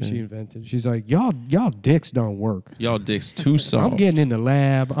 Yeah, Yeah. she invented. She's like, y'all dicks don't work. Y'all dicks too soft. I'm getting in the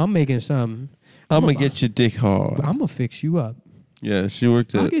lab. I'm making something. I'm gonna get your dick hard. I'm gonna fix you up. Yeah, she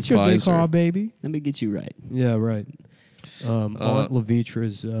worked at I'll get your dick Pfizer. hard, baby. Let me get you right. Yeah, right. Aunt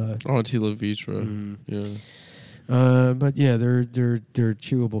Levitra's. Auntie Levitra. Mm. Yeah. But yeah, they're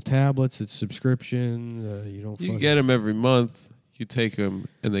chewable tablets. It's subscription. You don't. You fucking- get them every month. You take them,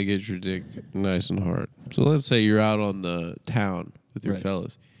 and they get your dick nice and hard. So let's say you're out on the town with your Right.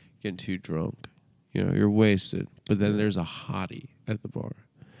 fellas, getting too drunk. You're wasted. But then there's a hottie at the bar,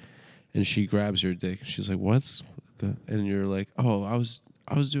 and she grabs your dick. She's like, "What's?" And you're like, "Oh, I was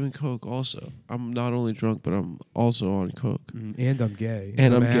doing coke also. I'm not only drunk, but I'm also on coke." And I'm gay.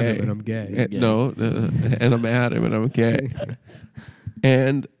 And I'm Adam gay. And I'm gay. And, no, and I'm Adam, and I'm gay.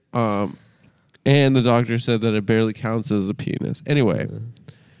 and the doctor said that it barely counts as a penis. Anyway,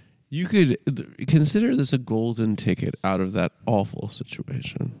 you could consider this a golden ticket out of that awful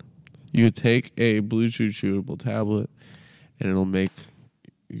situation. You could take a Blue Chew chewable tablet, and it'll make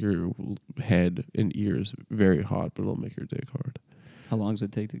your head and ears very hot, but it'll make your dick hard. How long does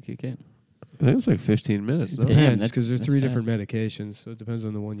it take to kick in? I think it's like 15 minutes. No? Damn, Depends, that's- because there's that's 3 fast. different medications, so it depends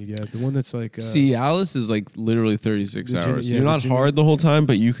on the one you get. The one that's like... Cialis is like literally 36 The gene- hours. yeah, You're the not gene- hard the whole time,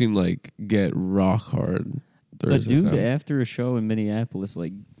 but you can like get rock hard. A 36 dude hours. after a show in Minneapolis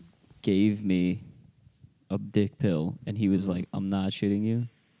like gave me a dick pill, and he was like, "I'm not shitting you.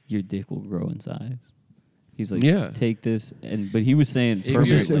 Your dick will grow in size." He's like, Yeah. take this, but he was saying It It was,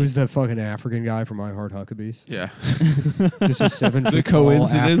 perfectly. it was the fucking African guy from I Heart Huckabees. Yeah. Just a 7 The foot tall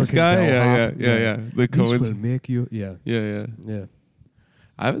coincidence African guy? bellhop. Yeah. The This will coincidence. make you... Yeah, Yeah. yeah.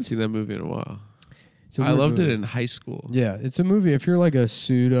 I haven't seen that movie in a while. It's a I weird loved movie. it in high school. Yeah, it's a movie. If you're like a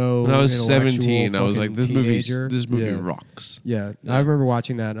pseudo... When I was intellectual 17, I was like, fucking teenager, this movie yeah. rocks. Yeah. I remember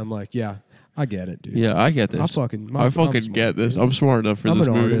watching that, and I'm like, yeah, I get it, dude. Yeah, I get this. I fucking fucking smart, get this. dude. I'm smart enough for I'm this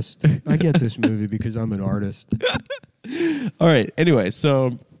an movie. artist. I get this movie because I'm an artist. All right. Anyway,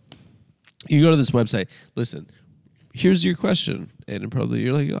 so you go to this website. Listen, here's your question, and probably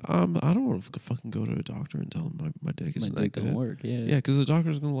you're like, I don't want to fucking go to a doctor and tell him my dick my isn't dick that don't good. work. Yeah, Yeah, because the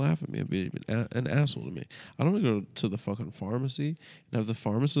doctor's gonna laugh at me and be an asshole to me. I don't want to go to the fucking pharmacy and have the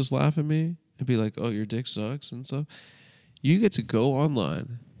pharmacist laugh at me and be like, "Oh, your dick sucks" and stuff. You get to go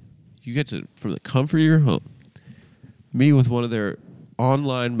online. You get to, from the comfort of your home, meet with one of their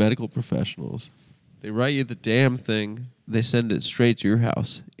online medical professionals. They write you the damn thing. They send it straight to your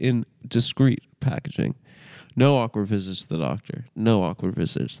house in discreet packaging. No awkward visits to the doctor. No awkward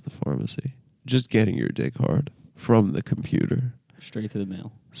visits to the pharmacy. Just getting your dick hard from the computer. straight to the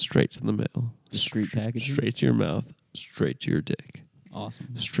mail. Straight to the mail. Discreet packaging? Straight to your mouth. Straight to your dick.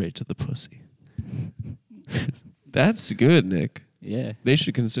 Awesome. Straight to the pussy. That's good, Nick. Yeah. They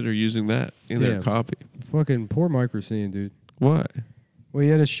should consider using that in their Yeah. copy. Fucking poor Mike Racine, dude. Why? Well, he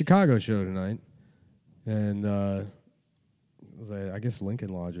had a Chicago show tonight, and it was like, I guess Lincoln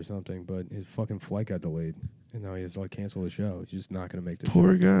Lodge or something, but his fucking flight got delayed, and now he has to like cancel the show. He's just not gonna make the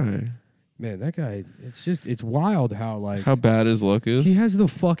Poor show. guy. Man, that guy. It's wild how like How bad his luck is. he has the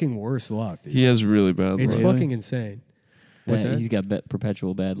fucking worst luck, dude. He has really bad It's luck. Really? fucking insane. What's that? He's got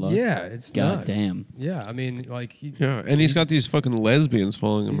perpetual bad luck. Yeah, it's God nuts. damn. Yeah, I mean, like he. Yeah, and he's got these fucking lesbians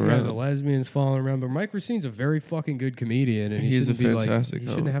following him He's got around. the lesbians following around, but Mike Racine's a very fucking good comedian, and he He's a shouldn't be like fantastic he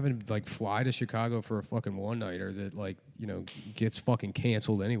shouldn't comic. have him like fly to Chicago for a fucking one nighter that like gets fucking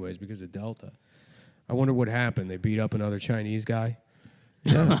canceled anyways because of Delta. I wonder what happened. They beat up another Chinese guy.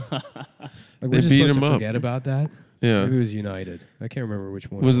 Yeah. Like They we're just beat supposed him to up. forget about that. Yeah. Maybe it was United. I can't remember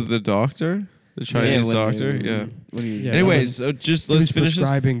which one. Was it the doctor? The Chinese when doctor? you- Yeah. when you- Yeah, Anyway, that was- so just He let's was finish this.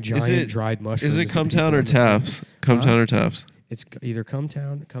 prescribing giant it- dried mushrooms. Is it to Come people Town or in the- Taps? Come Huh? Town or Taps? It's either Come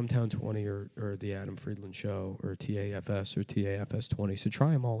Town 20, or the Adam Friedland Show, or TAFS or TAFS 20. So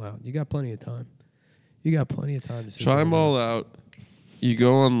try them all out. You got plenty of time. You got plenty of time to sit Try there them and- all out. You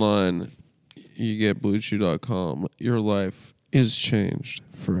go online. You get BlueChew.com. Your life is changed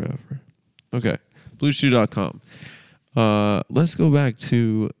forever. Okay, BlueChew.com. Let's go back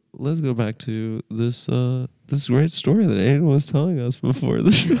to this this great story that Aiden was telling us before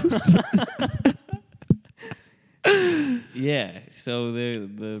the show started. Yeah. So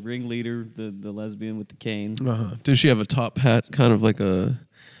the ringleader, the lesbian with the cane. Does she have a top hat, kind of like a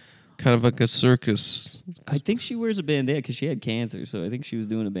circus? I think she wears a bandana because she had cancer, so I think she was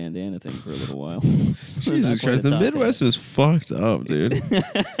doing a bandana thing for a little while. So Jesus not quite Christ, a the top Midwest hat. is fucked up, dude.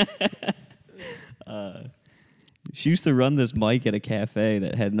 She used to run this mic at a cafe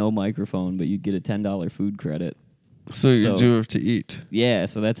that had no microphone, but you'd get a $10 food credit. So you So- do have to eat. Yeah,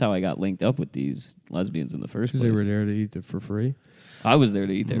 so that's how I got linked up with these lesbians in the first Because place. they were there to eat it for free. I was there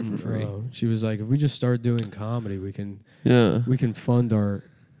to eat there for free. She was like, if we just start doing comedy, we can Yeah. fund our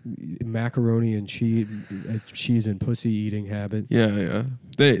macaroni and cheese and pussy eating habit. Yeah.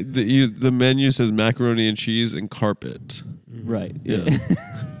 The menu says macaroni and cheese and carpet. Right. Yeah. Yeah.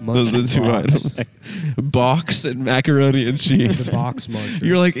 Those are the two items. Box and macaroni and cheese. The box muncher.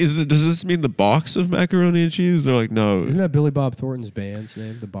 You're like, does this mean the box of macaroni and cheese? They're like, no, Isn't that Billy Bob Thornton's band's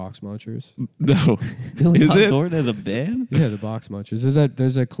name? The Box Munchers. no. Billy Is Bob it? Thornton has a band? Yeah, the Box Munchers.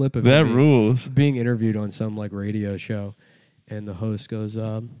 There's a clip of That him rules. being interviewed on some like radio show, and the host goes,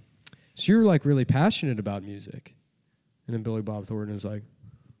 "So you're like really passionate about music?" And then Billy Bob Thornton is like,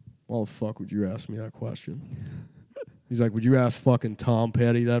 "Why the fuck would you ask me that question?" He's like, "Would you ask fucking Tom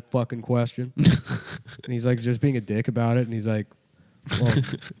Petty that fucking question?" And he's like, just being a dick about it. And he's like, Well,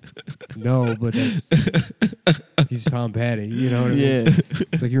 no, but he's Tom Petty. You know what I mean? Yeah.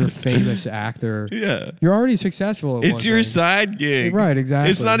 It's like you're a famous actor. Yeah. You're already successful at one It's your thing. side gig. Right,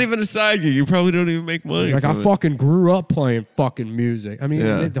 exactly. It's not even a side gig. You probably don't even make money. He's like, I from it. fucking grew up playing fucking music. I mean,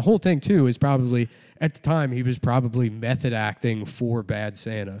 Yeah. the whole thing, too, is probably, at the time, he was probably method acting for Bad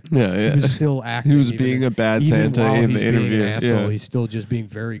Santa. Yeah, yeah. He was still acting. He was even being a bad even Santa while in he's the being interview. An asshole, Yeah. he's still just being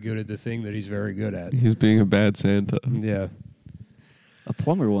very good at the thing that he's very good at. He's being a bad Santa. Yeah. A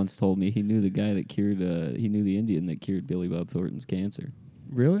plumber once told me he knew the guy that cured. He knew the Indian that cured Billy Bob Thornton's cancer.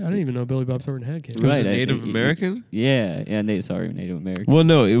 Really? I didn't even know Billy Bob Thornton had cancer. Was Right, it I Native think American? Yeah, Native American. Well,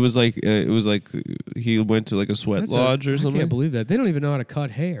 no, it was like he went to like a sweat That's lodge or I something. can't believe that. They don't even know how to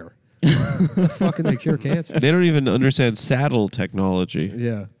cut hair. How fucking they cure cancer? They don't even understand saddle technology.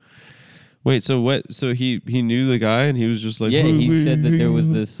 Yeah. Wait, so what? So he knew the guy, and he was just like, Yeah, he said that there was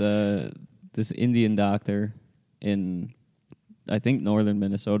this Indian doctor in, I think, northern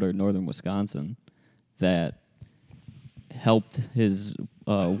Minnesota or northern Wisconsin that helped his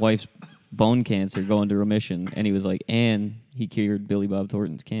wife's bone cancer go into remission, and he was like, and he cured Billy Bob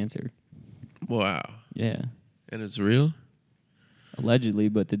Thornton's cancer. Wow, Yeah, and it's real. allegedly,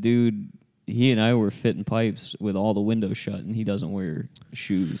 but the dude, he and I were fitting pipes with all the windows shut, and he doesn't wear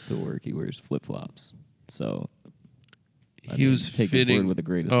shoes to work. He wears flip flops. So He was take his fitting word with a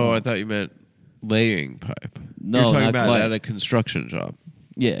grain of Oh, salt. I thought you meant laying pipe. No, You're talking not about quite. at a construction job.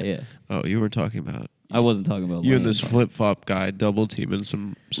 Yeah. Oh, you were talking about I wasn't talking about you and laying this pipe. flip flop guy double teaming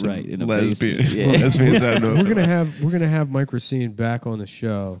some Right, in a lesbian basement. Yeah. lesbians that know. We're gonna have Mike Racine back on the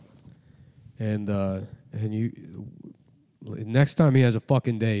show, and you next time he has a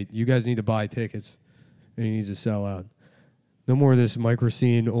fucking date, you guys need to buy tickets, and he needs to sell out. No more of this Mike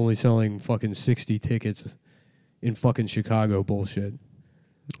Racine only selling fucking 60 tickets in fucking Chicago bullshit.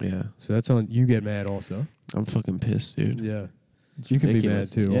 Yeah, So that's on. You get mad also. I'm fucking pissed, dude. Yeah, It's you can be mad ridiculous.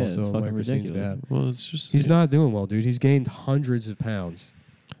 too. Yeah, it's also, fucking Mike Racine's ridiculous. bad. Well, it's just He's not doing well, dude. He's gained hundreds of pounds.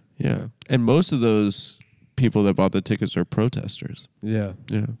 Yeah, and most of those people that bought the tickets are protesters. Yeah,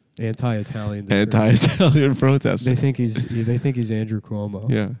 Yeah, anti-Italian. anti-Italian protesters. They think he's Andrew Cuomo.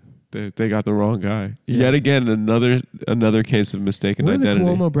 Yeah, they got the wrong guy. Yet again, another case of mistaken What are the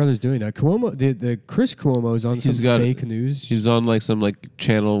identity. Cuomo brothers doing now? the Chris Cuomo is on He's some got- fake news. He's on like some like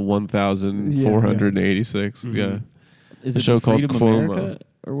channel 1486. Mhm. Yeah, Is a it show called Freedom Cuomo. America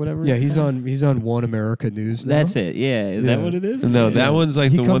or whatever? yeah, it's called? he's on One America News. Now. That's it. Yeah, is that Yeah. what it is? no, Yeah. that one's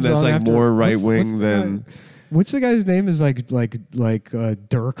like He the one comes that's on like after- more right what's wing the than. guy- What's the guy's name? Is like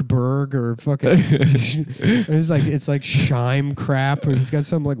Dirk Berg or fucking. it's like Scheim crap. Or he's got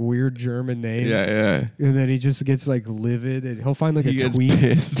some like weird German name. Yeah, And then he just gets like livid, and he'll find like He a gets tweet.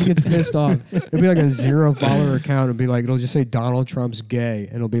 pissed. He gets pissed off. It'll be like a 0 follower account. It'll be like it'll just say Donald Trump's gay,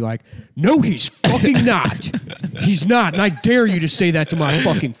 and it'll be like, no, he's fucking not. He's not, and I dare you to say that to my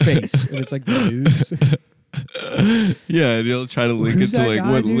fucking face. And it's like the news. yeah, and he'll try to link Who's it to that like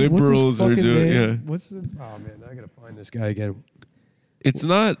guy, what dude? What's his liberals are fucking doing. name? Yeah, What's the? Oh man, I gotta find this guy again. it's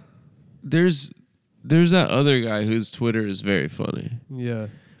not. There's that other guy whose Twitter is very funny, Yeah.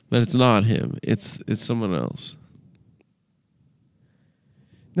 but it's not him. It's someone else.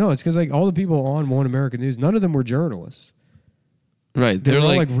 No, it's because like all the people on One American News, none of them were journalists. Right, They they're were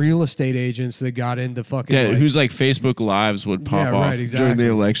all like, like real estate agents that got into fucking. yeah, like, whose like Facebook lives would pop Yeah, off right, during exactly.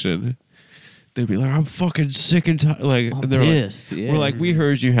 the election. They'd be like, "I'm fucking sick and tired." Like, I'm and they're pissed. like, Yeah. "We're like, we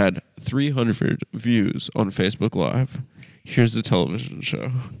heard you had 300 views on Facebook Live. Here's the television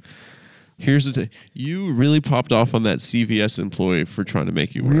show. Here's the you really popped off on that CVS employee for trying to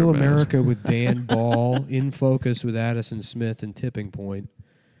make you wear Real a mask." America with Dan Ball, In Focus with Addison Smith, and Tipping Point.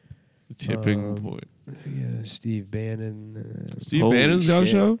 Tipping point. Yeah, Steve Bannon. Steve Holy Bannon's got a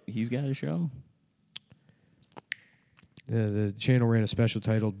shit. show. He's got a show. The channel ran a special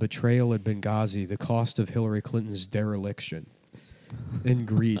titled "Betrayal at Benghazi: The Cost of Hillary Clinton's Dereliction and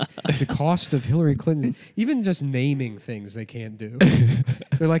Greed." The cost of Hillary Clinton, even just naming things they can't do.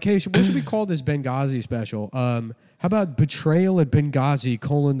 They're like, "Hey, what should we call this Benghazi special? How about Betrayal at Benghazi: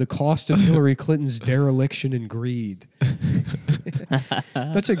 the cost of Hillary Clinton's dereliction and greed."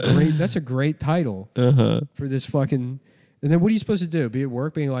 That's a great title for this fucking. And then what are you supposed to do? Be at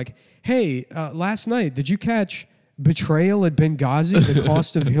work, being like, "Hey, last night did you catch Betrayal at Benghazi: The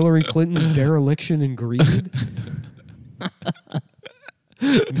cost of Hillary Clinton's dereliction and greed?"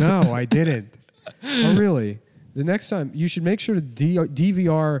 No, I didn't. Oh, really? The next time you should make sure to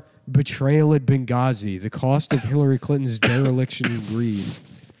DVR Betrayal at Benghazi: The cost of Hillary Clinton's dereliction and greed.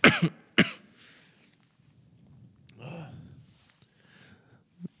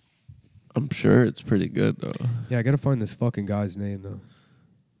 I'm sure it's pretty good though. Yeah, I gotta find this fucking guy's name though.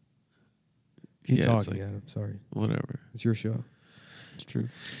 Keep Yeah, it's talking, like- Adam. Sorry, Whatever. it's your show. It's true.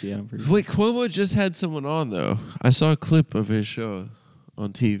 See, I'm pretty. Wait, Cuomo just had someone on though. I saw a clip of his show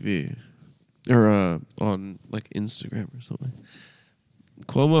on TV or on like Instagram or something.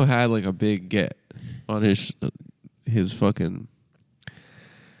 Cuomo had like a big get on his fucking.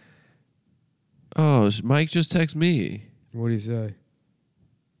 Oh, Mike just texted me. What do you say?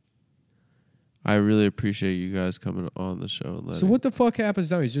 I really appreciate you guys coming on the show and letting. So what the fuck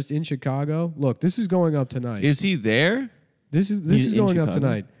happens now? He's just in Chicago. Look, this is going up tonight. Is he there? This is He's in going up Chicago?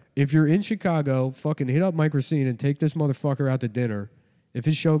 tonight. If you're in Chicago, fucking hit up Mike Racine and take this motherfucker out to dinner. If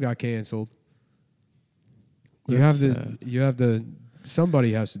his show got canceled, you have That's to. sad. You have to.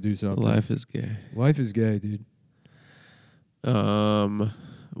 Somebody has to do something. Life is gay. Life is gay, dude.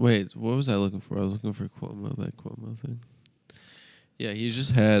 Wait, what was I looking for? I was looking for Cuomo, that Cuomo thing. Yeah, he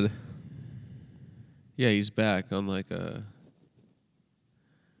just had. Yeah, he's back on like a.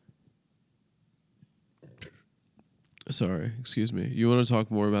 Sorry, excuse me. You want to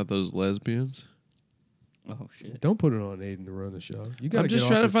talk more about those lesbians? Oh shit. Don't put it on Aiden to run the show. You got I'm just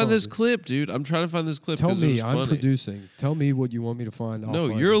trying to find this clip, dude. I'm trying to find this clip. Tell 'cause it me, was I'm funny. producing. Tell me what you want me to find. I'll No,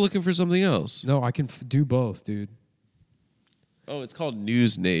 find you're it. looking for something else. No, I can do both, dude. Oh, it's called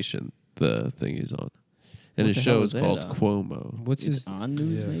News Nation, the thing he's on. And What his the show hell is is called that on? Cuomo. What's It's his on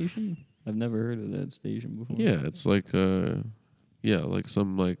News yeah. Nation. I've never heard of that station before. Yeah, it's like like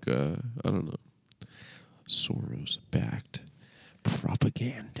some like I don't know. Soros backed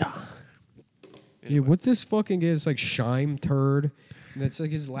propaganda. Yeah, what's this fucking game? It's like Shime Turd. And that's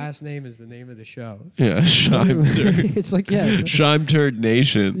like his last name is the name of the show. Yeah, Shime Turd. It's like Shime Turd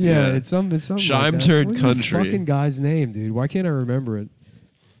Nation. yeah, it's something Shime like that. Turd What's Country. This fucking guy's name, dude. Why can't I remember it?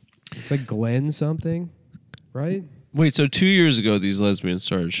 It's like Glenn something, right? Wait, so 2 years ago these lesbians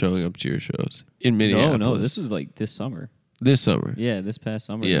started showing up to your shows in Minneapolis. No, this was like this summer. this summer. Yeah, this past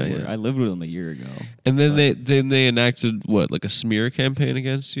summer. Yeah, they were. yeah. I lived with them a year ago. And then But- they enacted what, like a smear campaign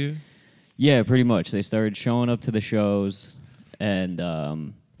against you? Yeah, pretty much. They started showing up to the shows and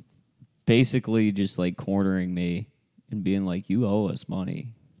basically just like cornering me and being like, "You owe us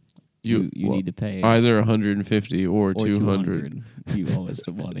money. You well, need to pay either 150 or 200. 200. You owe us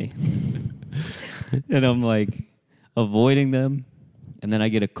the money." And I'm like avoiding them, and then I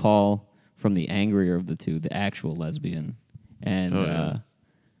get a call from the angrier of the two, the actual lesbian, and Oh, yeah.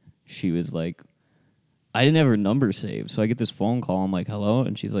 she was like, I didn't have her number saved, so I get this phone call. I'm like, "Hello,"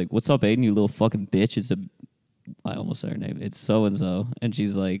 and she's like, "What's up, Aiden? You little fucking bitch." I almost said her name. It's so and so, and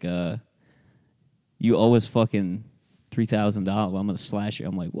she's like, "You owe us fucking $3,000. I'm gonna slash you."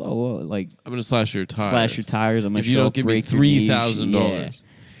 I'm like, "Whoa, like I'm gonna slash your tires. slash your tires. I'm gonna if you show don't up, give me break your knees." $3,000. Yeah. So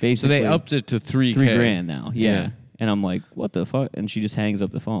Basically, they upped it to $3,000. $3,000 now. Yeah. Yeah. And I'm like, what the fuck? And she just hangs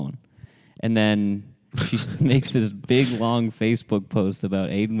up the phone. And then she makes this big, long Facebook post about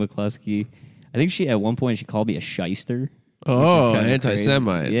Aiden McCluskey. I think she, at one point, she called me a shyster. Oh, kinda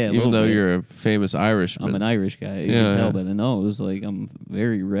anti-Semite. crazy. Yeah, a even little though bit. you're a famous Irishman. I'm an Irish guy. You Yeah, can tell yeah. by the nose. Like, I'm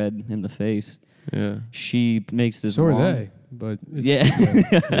very red in the face. Yeah. She makes this So are long- they. But it's, Yeah.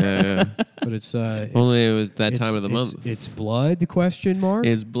 Yeah, yeah. but it's Only at that it's- time of the it's- month. It's blood? Question mark.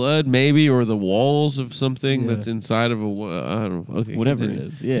 Is blood maybe, or the walls of something Yeah. that's inside of a? I don't know. Okay, Whatever it continue.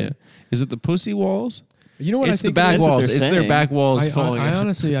 is, yeah. Is it the pussy walls? You know what It's I the think? back That's what walls. they're It's their saying. back walls I falling. out.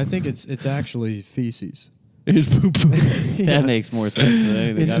 honestly, I think it's actually feces. It's poo poo. That makes more sense than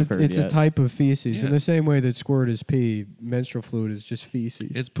anything It's I've heard it's a yet. type of feces. Yeah. In the same way that squirt is pee, menstrual fluid is just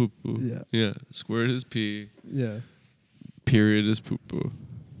feces. It's poo poo. Yeah. Yeah. Squirt is pee. yeah. Period is poo poo.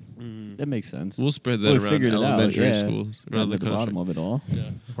 That makes sense. We'll spread that We around figured it out, elementary yeah. schools around the At the bottom country. of it all.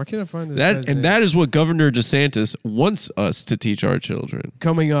 Why can't I find this? That guy's and name? that is what Governor DeSantis wants us to teach our children.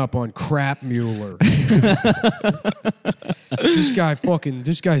 Coming up on Crap Mueller.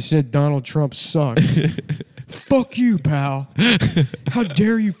 This guy said Donald Trump sucked. Fuck you, pal. How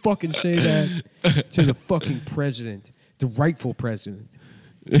dare you fucking say that to the fucking president, the rightful president.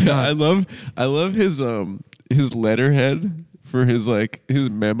 I love his letterhead for his his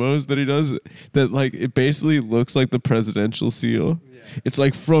memos that he does, that it basically looks like the presidential seal. It's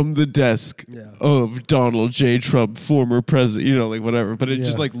like, from the desk of Donald J. Trump, former president, whatever. But it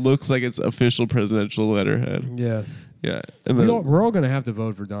just looks like it's official presidential letterhead. Yeah. Yeah. And then We're all going to have to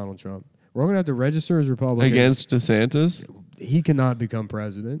vote for Donald Trump. We're all going to have to register as Republicans. against DeSantis, He cannot become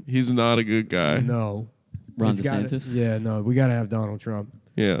president. he's not a good guy. No. Ron He's gotta- DeSantis? Yeah, no. We got to have Donald Trump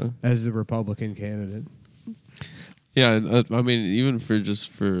Yeah. as the Republican candidate. Yeah. I mean, even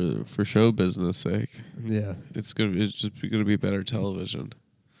for show business sake, Yeah. it's just gonna be better television.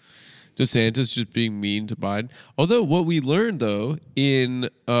 DeSantis just being mean to Biden. Although what we learned though in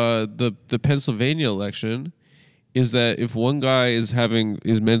the Pennsylvania election is that if one guy is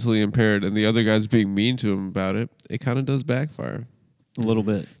mentally impaired and the other guy's being mean to him about it, it kind of does backfire. A little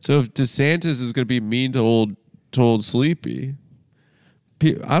bit. So if DeSantis is going to be mean to old Sleepy,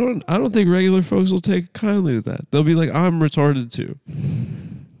 I don't think regular folks will take kindly to that. They'll be like, I'm retarded too.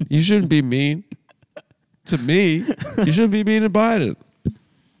 You shouldn't be mean to me. You shouldn't be mean to Biden.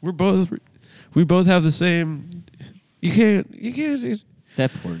 We both have the same. You can't just.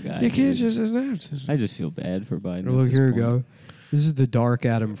 That poor guy. You can't dude. just. I just feel bad for Biden. Oh, at look, this here we point. go. This is the Dark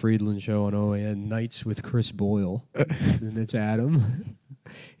Adam Friedland show on OAN, Nights with Chris Boyle. And it's Adam.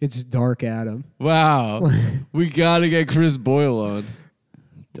 It's Dark Adam. Wow, we gotta get Chris Boyle on.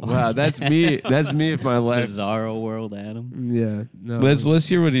 Wow, that's me. That's me if my life. Bizarro World Adam. Yeah. No. Let's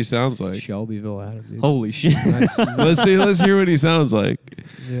hear what he sounds like. Shelbyville Adam, dude. Holy shit. Nice. Let's hear what he sounds like.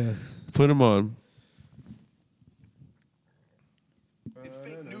 Yeah. Put him on.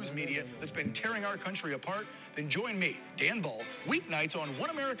 Fake news media that's been tearing our country apart, then join me, Dan Ball, weeknights on One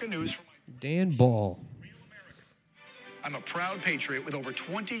America News. Dan Ball. I'm a proud patriot with over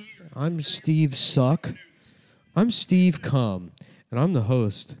 20 years. I'm Steve Suck. I'm Steve Cum, and I'm the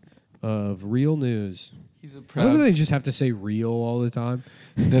host of Real News. He's a Why do they just have to say real all the time?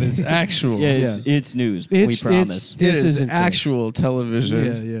 that it's actual. Yeah, it's news. We promise. It This is isn't fake. actual television.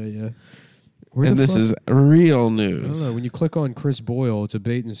 Yeah. Where And the this fuck- is real I don't news. know. When you click on Chris Boyle, it's a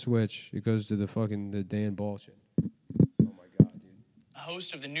bait and switch. It goes to the Dan Ball shit.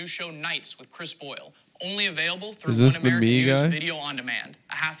 Host of the new show Nights with Chris Boyle. Only available through Is this One the American me News guy? Video on Demand.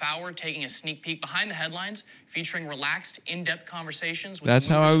 A half hour taking a sneak peek behind the headlines, featuring relaxed, in-depth conversations with That's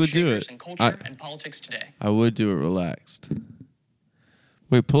the how I movers would and do shakers it. in culture and politics today. I would do it relaxed.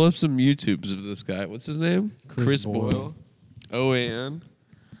 Wait, pull up some YouTubes of this guy. What's his name? Chris Boyle. OAN.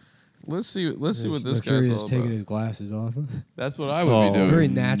 Let's see what this Look, guy's here he all is taking about. his glasses off. That's what I would be doing. Very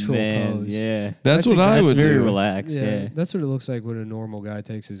natural man, pose. Yeah. That's what I That's would very do. relaxed. Yeah. That's what it looks like when a normal guy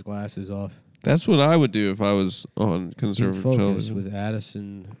takes his glasses off. That's what I would do if I was on In conservative Focus television. with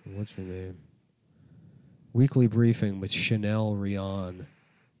Addison. What's her name? Weekly briefing with Chanel Rion.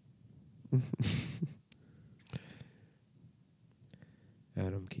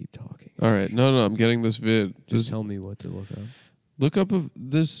 Adam, keep talking. All right, no, I'm getting this vid. Just tell me what to look up. Look up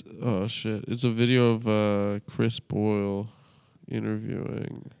this. Oh shit! It's a video of Chris Boyle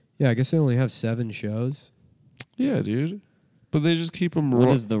interviewing. Yeah, I guess they only have 7 shows. Yeah, dude. But they just keep him What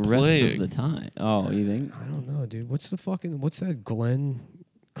is the rest playing. of the time? Oh, you think? I don't know, dude. What's that Glenn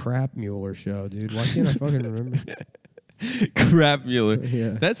Crapmuller show, dude? Why can't I fucking remember? Crap Mueller.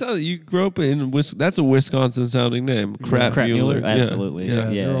 Yeah. That's how you grew up in. That's a Wisconsin sounding name. Crap Mueller. Mueller? Absolutely. Yeah.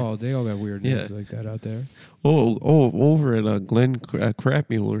 Yeah. They all got weird Yeah. names like that out there. Oh, over at Glenn Crap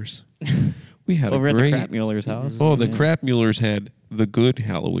Mueller's. We had Over a at great. the Crap Mueller's house. Oh, the Yeah. Crap Muellers had the good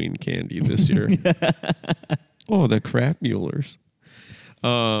Halloween candy this year. Oh, the Crap Muellers.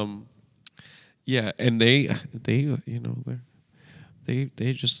 Yeah, and they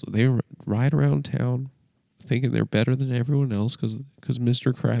ride around town thinking they're better than everyone else because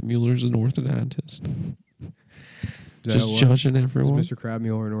Mr. Crap Mueller's an orthodontist. Just judging Is everyone. Mr.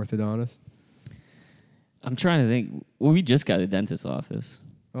 Crabmuller an orthodontist? I'm trying to think. Well, we just got a dentist's office.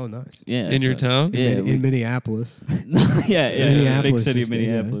 Oh, nice. Yeah. In your town? Yeah. In Minneapolis. yeah. Big Minneapolis city is- of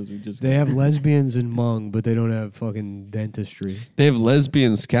Minneapolis. We just They have lesbians in Hmong, but they don't have fucking dentistry. They have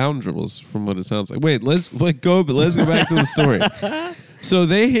lesbian scoundrels, from what it sounds like. Wait, let's go back to the story. So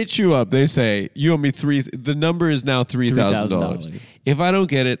they hit you up. They say you owe me the number is now $3,000. $3,000. If I don't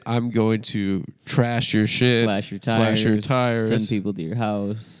get it, I'm going to trash your shit, slash your tires, send send people to your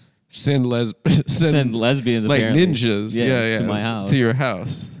house, send lesbians like apparently. ninjas, yeah, to my house, to your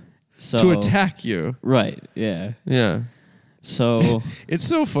house, so, to attack you. Right. Yeah. Yeah, So it's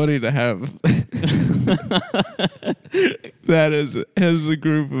so funny to have that as a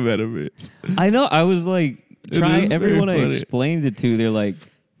group of enemies. I know. I was like It is trying. very Everyone I funny. explained it to, they're like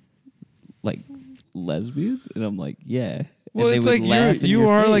lesbians, and I'm like, yeah. Well, and it's they would like laugh in you your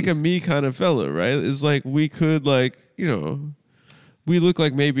are like a face. me kind of fella, right? It's like we could we look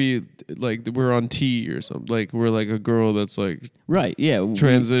like maybe like we're on T or something. Like we're like a girl that's like right. Yeah.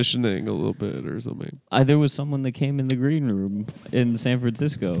 transitioning a little bit or something. There was someone that came in the green room in San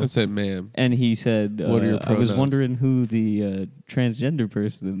Francisco. I said, ma'am. And he said, What are your I was pronouns? wondering who the transgender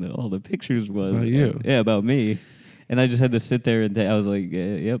person in all the pictures was. About you. Yeah, about me. And I just had to sit there and I was like,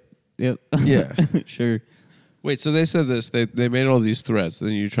 yep. Yeah. Sure. Wait, so they said this. They made all these threats,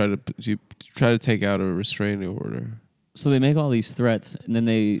 and you try to take out a restraining order. So they make all these threats, and then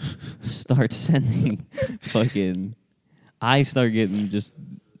they start sending I start getting just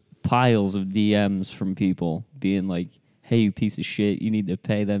piles of DMs from people being like, hey, you piece of shit, you need to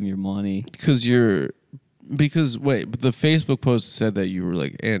pay them your money. Because wait, but the Facebook post said that you were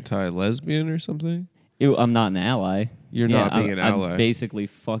like anti-lesbian or something. I'm not an ally. You're not being an ally. I'm basically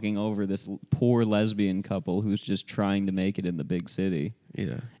fucking over this poor lesbian couple who's just trying to make it in the big city.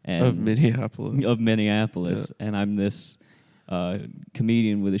 Yeah. And Of Minneapolis. Of Minneapolis. And I'm this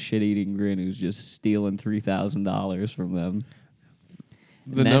comedian with a shit-eating grin who's just stealing $3,000 from them.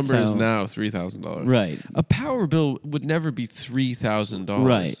 The And that's number is how- now $3,000. Right. A power bill would never be $3,000.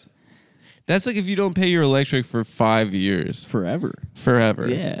 Right. That's like if you don't pay your electric for 5 years. Forever. Forever.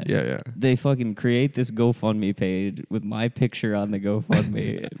 Yeah. Yeah. They fucking create this GoFundMe page with my picture on the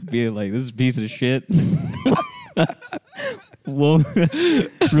GoFundMe, being like, this piece of shit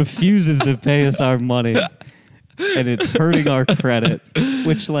refuses to pay us our money, and it's hurting our credit,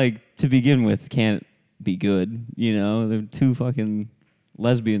 which, like, to begin with, can't be good. You know, they're two fucking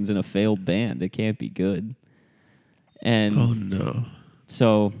lesbians in a failed band. It can't be good. And Oh, no.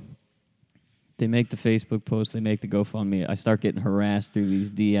 so they make the Facebook post, they make the GoFundMe. I start getting harassed through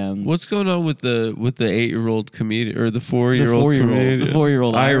these DMs. What's going on with the 8-year-old comedian or the 4-year-old comedian? The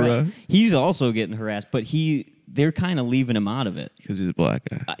 4-year-old Ira. He's also getting harassed, but they're kind of leaving him out of it. Because he's a black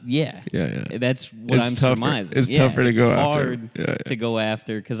guy. Yeah. Yeah. That's what It's I'm tougher. surmising. It's tougher to go after. hard Yeah. to go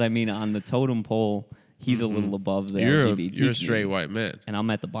after because, I mean, on the totem pole, he's a little above the You're LGBT a straight white man. and I'm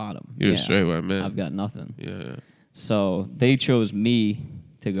at the bottom. You're a straight white man. I've got nothing. Yeah. So they chose me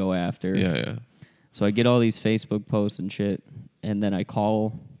to go after. Yeah. So I get all these Facebook posts and shit, and then I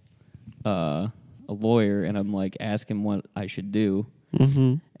call a lawyer, and I'm like, ask him what I should do.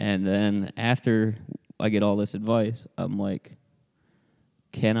 Mm-hmm. And then after I get all this advice, I'm like,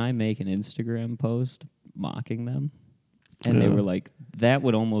 can I make an Instagram post mocking them? And they Yeah. were like, that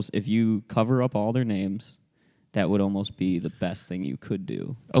would almost, if you cover up all their names, that would almost be the best thing you could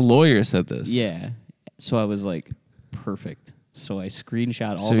do. A lawyer said this. Yeah. So I was like, perfect. So I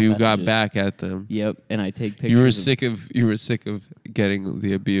screenshot all So the you got messages. back at them. Yep, and I take pictures. You were sick of getting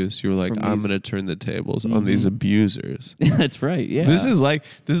the abuse. You were like, From I'm these- going to turn the tables on these abusers. That's right. Yeah. This is like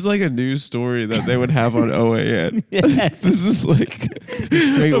a news story that they would have on OAN. Yeah. This is like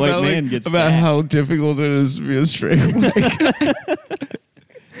Straight white about, man like, gets about back. how difficult it is to be a straight white guy.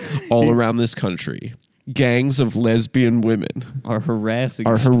 All around this country, gangs of lesbian women, are harassing.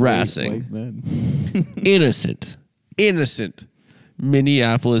 Are straight harassing. white men. innocent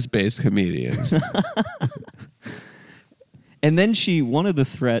Minneapolis-based comedians. And then one of the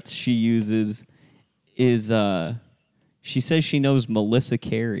threats she uses is she says she knows Melissa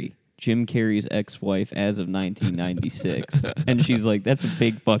Carey, Jim Carrey's ex-wife, as of 1996, and she's like, that's a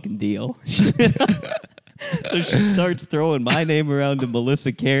big fucking deal. So she starts throwing my name around to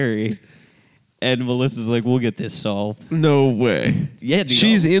Melissa Carey, and Melissa's like, we'll get this solved. No way. Yeah, dude.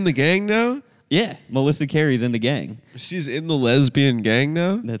 She's in the gang now? Yeah, Melissa Carey's in the gang. She's in the lesbian gang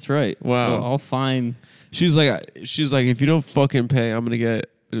now? That's right. Wow. So I'll find. She's like, if you don't fucking pay, I'm gonna get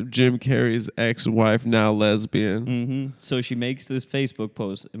Jim Carrey's ex-wife, now lesbian. So she makes this Facebook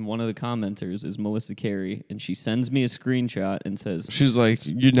post, and one of the commenters is Melissa Carey, and she sends me a screenshot and says, She's like,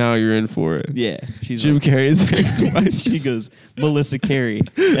 you're in for it. "Yeah." She's Jim like, Carrey's ex-wife. she goes, "Melissa Carey,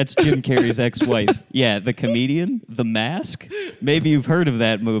 that's Jim Carrey's ex-wife. Yeah, the comedian, The Mask. Maybe you've heard of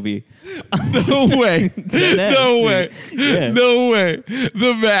that movie." No way. Deadass, No dude. way. Yeah. No way.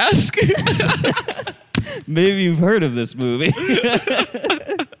 The Mask. Maybe you've heard of this movie.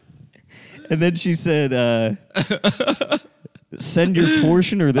 And then she said, send your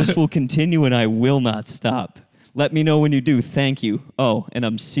portion or this will continue and I will not stop. Let me know when you do. Thank you. Oh, and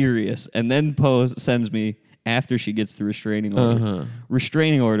I'm serious. And then sends me, after she gets the restraining order.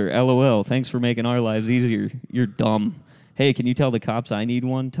 Restraining order, LOL. Thanks for making our lives easier. You're dumb. Hey, can you tell the cops I need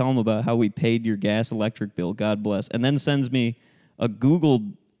one? Tell them about how we paid your gas electric bill. God bless. And then sends me a Google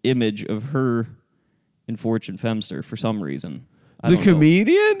image of her in Fortune Femster for some reason. I The don't know.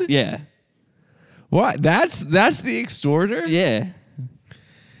 comedian? Yeah. What? That's the extorter? Yeah.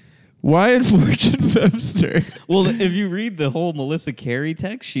 Why in Fortune Femster? Well, if you read the whole Melissa Carey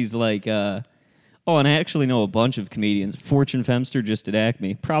text, she's like, oh, and I actually know a bunch of comedians. Fortune Femster just did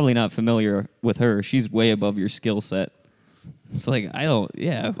Acme. Probably not familiar with her. She's way above your skill set. It's like, okay.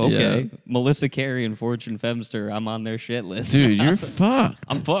 Yeah. Melissa Carey and Fortune Femster, I'm on their shit list. Dude, you're fucked.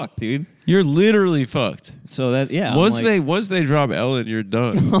 I'm fucked, dude. You're literally fucked. So that, yeah. Once they drop Ellen, you're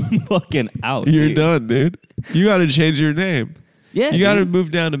done. I'm fucking out. You're dude. done, dude. You got to change your name. Yeah. You got to dude.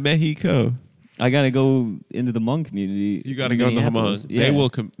 move down to Mexico. I got to go into the Hmong community. You got to in go in the Minneapolis. Hmong.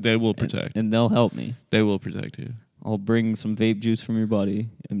 Yeah. They will protect. And they'll help me. They will protect you. I'll bring some vape juice from your buddy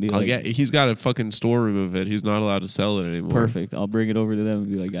and be like, He's got a fucking storeroom of it. He's not allowed to sell it anymore. perfect. I'll bring it over to them and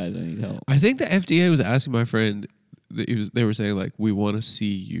be like, guys, I need help. I think the FDA was asking my friend. They were saying like, we want to see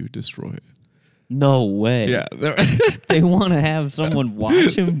you destroy it. No way. Yeah, They want to have someone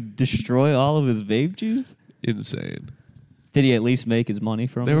watch him destroy all of his vape juice? insane. Did he at least make his money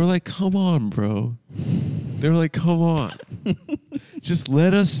from They it? were like, come on, bro. They were like, come on. Just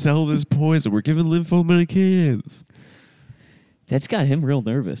let us sell this poison. We're giving lymphoma to kids. That's got him real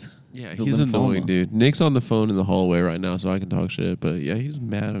nervous. Yeah, The he's lymphoma. annoying, dude. Nick's on the phone in the hallway right now, so I can talk shit. But yeah, he's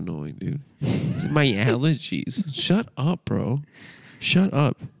mad annoying, dude. My allergies. Shut up, bro. Shut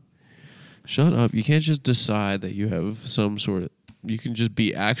up. Shut up. You can't just decide that you have some sort of... You can just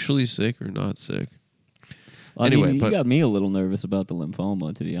be actually sick or not sick. I Anyway, mean, you but- got me a little nervous about the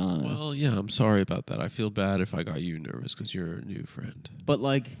lymphoma, to be honest. Well, yeah, I'm sorry about that. I feel bad if I got you nervous because you're a new friend. But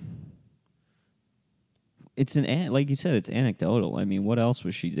like, it's like you said, it's anecdotal. I mean, what else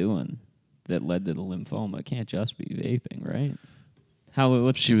was she doing that led to the lymphoma? It can't just be vaping,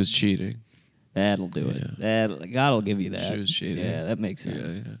 right? She was cheating. That'll do it. That God'll give you that. She was cheating. Yeah, that makes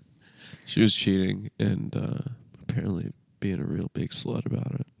sense. Yeah. She was cheating and apparently being a real big slut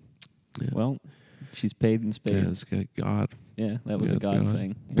about it. Yeah. Well, she's paid in yeah, spades. it's God. Yeah, that was Yeah, a it's God God.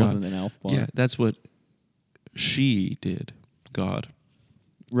 thing. It God. wasn't an elf bar. Yeah, that's what she did. God.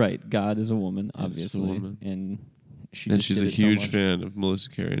 Right. God is a woman, Yeah, she's a obviously. woman. And And just she's did a it so huge much. fan of Melissa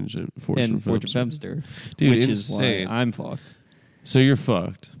Carey and Fortune And Fortune Femster. Dude, which insane. is why I'm fucked. So you're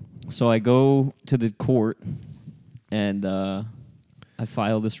fucked. So I go to the court and I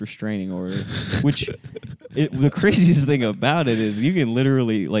file this restraining order, which the craziest thing about it is you can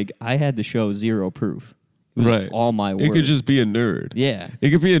literally, like, I had to show zero proof. It was Right. all my word. It could just be a nerd. Yeah. It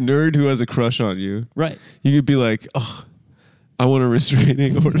could be a nerd who has a crush on you. Right. You could be like, oh, I want a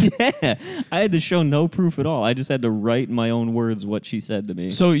restraining order. Yeah. I had to show no proof at all. I just had to write in my own words what she said to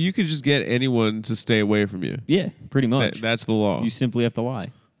me. So you could just get anyone to stay away from you. Yeah, pretty much. That's the law. You simply have to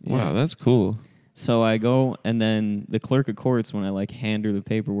lie. Wow, Yeah. that's cool. So I go, and then the clerk of courts, when I like hand her the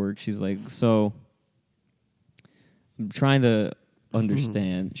paperwork, she's like, "So I'm trying to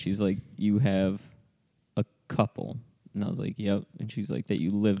understand." She's like, "You have a couple," and I was like, "Yep." And she's like, "That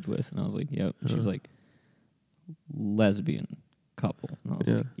you lived with," and I was like, "Yep." And she's like, "Lesbian couple," and I was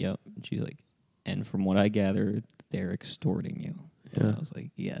Yeah. like, "Yep." And she's like, "And from what I gather, they're extorting you." And Yeah. I was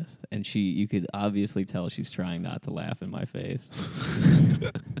like, "Yes." And you could obviously tell she's trying not to laugh in my face.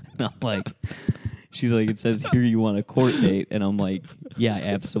 And I'm like, she's like, "It says here you want a court date," and I'm like, "Yeah, I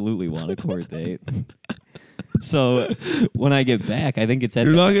absolutely want a court date." So when I get back, I think it's at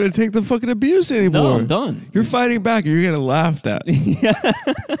You're not going to take the fucking abuse anymore. No, I'm done. You're fighting back. You're getting laughed at.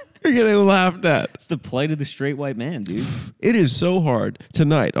 You're getting laughed at. It's the plight of the straight white man, dude. It is so hard.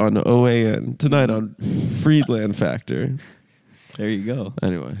 Tonight on OAN. Tonight on Friedland Factor. There you go.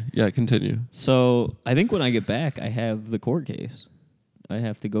 Anyway, yeah, continue. So I think when I get back, I have the court case. I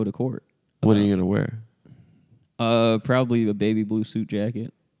have to go to court. What are you going to wear? Probably a baby blue suit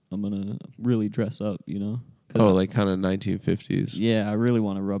jacket. I'm gonna really dress up, you know. 'Cause Oh, like kind of 1950s. yeah, I really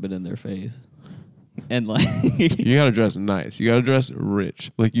want to rub it in their face, and like, You got to dress nice. You got to dress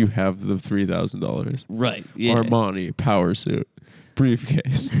rich. Like you have the $3,000. right? Yeah, Armani power suit,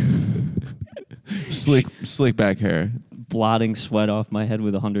 briefcase, slick back hair. blotting sweat off my head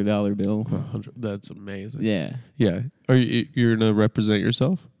with $100 bill. That's amazing. Yeah. Yeah. Are you're gonna represent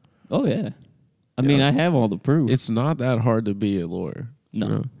yourself? Oh yeah. I mean, Yeah. I have all the proof. It's not that hard to be a lawyer. no.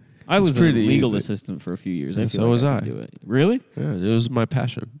 You know? I It's was a pretty legal easy. assistant for a few years. Yeah, I feel so like was I could I. do it. Really? Yeah, it was my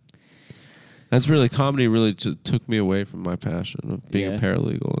passion. That's really comedy. Really took me away from my passion of being Yeah. a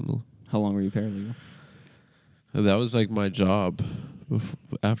paralegal, How long were you paralegal? and that was like my job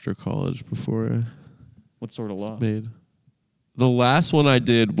after college. Before I What sort of law? made the last one I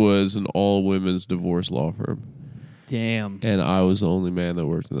did was an all women's divorce law firm, Damn. and I was the only man that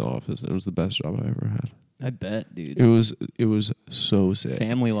worked in the office. And it was the best job I ever had. I bet, dude. It was so sick.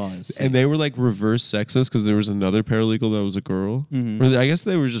 Family law is And they were like reverse sexist because there was another paralegal that was a girl. Mhm. Or I guess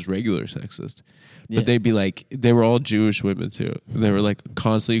they were just regular sexist. But Yeah. they'd be like, they were all Jewish women too. And they were like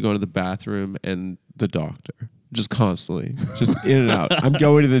constantly going to the bathroom and the doctor. Just constantly. Just in and out. I'm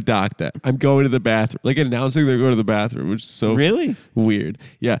going to the doctor. I'm going to the bathroom. Like announcing they're going to the bathroom, which is so Really? weird.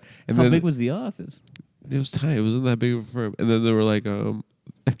 Yeah. And How then big was the office? it was tiny. It wasn't that big of a firm. And then they were like,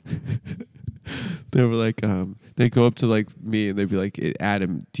 they were like, they go up to like me and they'd be like,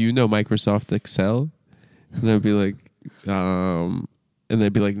 Adam, do you know Microsoft Excel? And I'd be like, and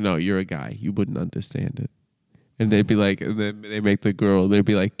they'd be like, no, you're a guy. You wouldn't understand it. And they'd be like, and then they make the girl, they'd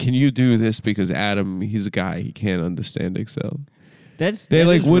be like, can you do this? Because Adam, he's a guy. He can't understand Excel. They They,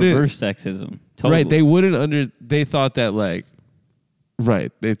 like, is wouldn't- reverse sexism. Totally. Right. They wouldn't they thought that like,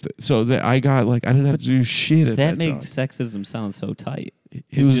 right. I got like, I didn't have to do shit at that that makes job. sexism sound so tight.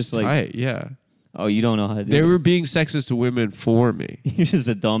 It was just like- tight. Yeah. Oh, you don't know how to do They were this. being sexist to women for me. You're just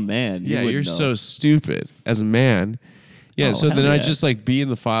a dumb man. Yeah, wouldn't you're know. so stupid as a man. Yeah, Oh, so hell then yeah. I'd just like be in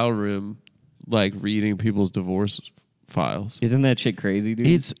the file room, like reading people's divorce files. Isn't that shit crazy, dude?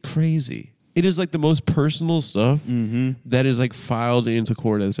 It's crazy. It is like the most personal stuff Mm-hmm. that is like filed into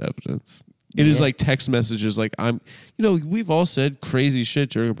court as evidence. It is Yeah. like text messages. Like we've all said crazy shit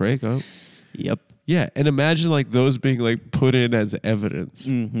during a breakup. Yep. Yeah, and imagine like those being like put in as evidence.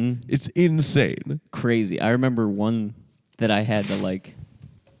 Mm-hmm. It's insane. Crazy. I remember one that I had to like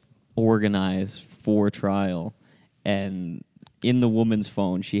organize for trial, and in the woman's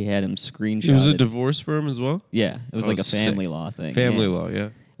phone, she had him screenshot. It was a divorce firm as well. Yeah, it was Oh, like a sick. family law thing. Family yeah. law, yeah.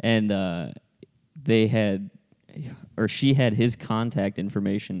 And they had, or she had his contact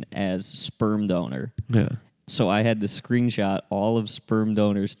information as sperm donor. Yeah. So I had to screenshot all of sperm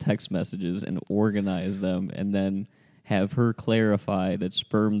donor's text messages and organize them, and then have her clarify that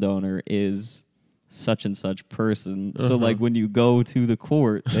sperm donor is such and such person. So like when you go to the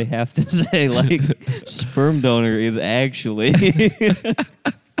court, they have to say like sperm donor is actually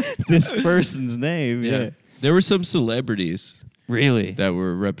this person's name. Yeah. There were some celebrities Really? that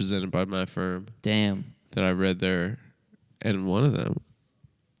were represented by my firm Damn. that I read there, and one of them,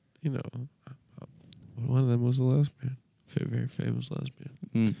 one of them was a lesbian, very famous lesbian.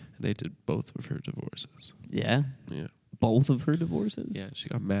 Mm. They did both of her divorces. Yeah. Yeah. Both of her divorces? Yeah, she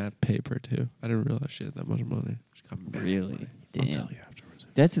got mad paper too. I didn't realize she had that much money. She got mad Really? money. Damn. I'll tell you afterwards.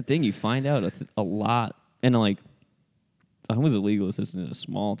 That's the thing. You find out a lot. And like, I was a legal assistant in a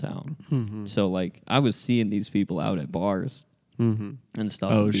small town. Mm-hmm. So like, I was seeing these people out at bars Mm-hmm. and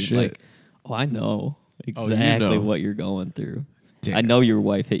stuff. Oh, and being shit. Like, oh, I know Oh, you exactly know. what you're going through. Damn. I know your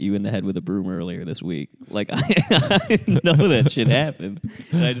wife hit you in the head with a broom earlier this week. Like, I know that shit happened.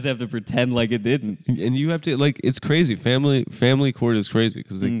 And I just have to pretend like it didn't. And you have to it's crazy. Family court is crazy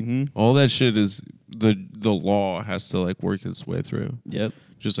because Mhm. all that shit is the law has to like work its way through. Yep.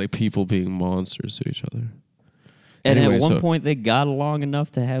 Just like people being monsters to each other. And Anyway, at one so- point, they got along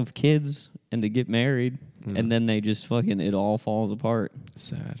enough to have kids and to get married. Mm. And then they just it all falls apart.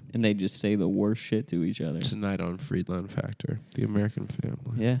 Sad. And they just say the worst shit to each other. Tonight on Friedland Factor, the American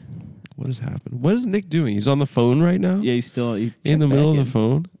family. Yeah. What has happened? What is Nick doing? He's on the phone right now? Yeah, he In the checked middle of back the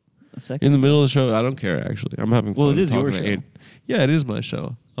phone? a second. In the middle of the show? I don't care, actually. I'm having fun. Well, it is talking your to show. Aiden. Yeah, it is my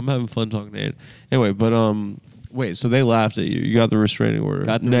show. I'm having fun talking to Aiden. Anyway, but wait, so they laughed at you. You got the restraining order.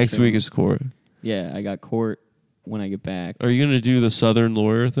 Got the Next restraining week is court. Yeah, I got court when I get back. Are you going to do the Southern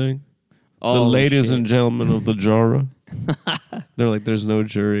lawyer thing? The Oh, ladies shit. and gentlemen of the Jara. They're like, there's no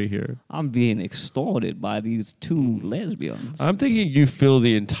jury here. I'm being extorted by these two lesbians. I'm thinking you fill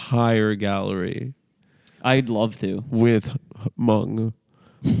the entire gallery I'd love to. with Hmong.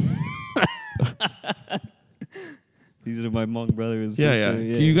 These are my Hmong brothers. Yeah.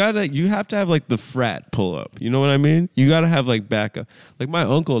 You have to have like the frat pull up. You know what I mean? You got to have like backup. Like my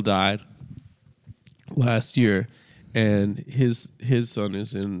uncle died last year, and his son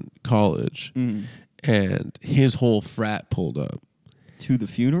is in college, and his whole frat pulled up To the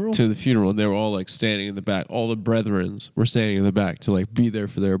funeral? to the funeral, and they were all like standing in the back. All the brethrens were standing in the back to like be there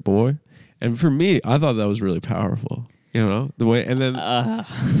for their boy. And for me, I thought that was really powerful. You know, the way, and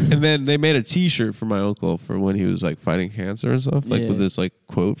then they made a T-shirt for my uncle for when he was like fighting cancer and stuff, like Yeah. with this like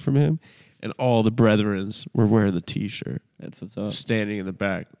quote from him, and all the brethrens were wearing the T-shirt, That's what's up. standing in the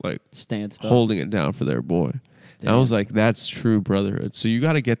back, like Stand stuff. holding it down for their boy. And I Damn. was like, that's true brotherhood. So you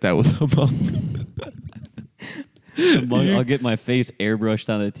got to get that with a monk. I'll get my face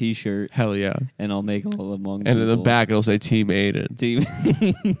airbrushed on a T-shirt, Hell yeah! and I'll make all the Hmong And in the people back it'll say Team Aiden, Team.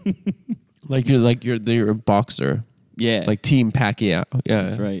 you're a boxer, Yeah. like Team Pacquiao. Yeah,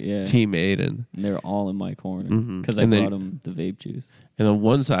 That's right, yeah. Team Aiden. And they're all in my corner Mhm. because I And then- brought them the vape juice. And on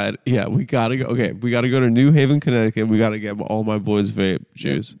one side, yeah, we gotta go. Okay, we gotta go to New Haven, Connecticut. We gotta get all my boys' vape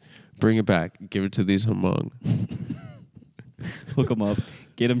juice. Bring it back. Give it to these Hmong. Hook them up.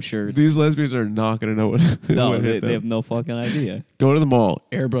 Get them shirts. These lesbians are not gonna know what. No, what hit they them. have no fucking idea. Go to the mall.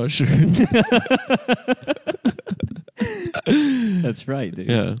 Airbrush shirts. That's right, dude.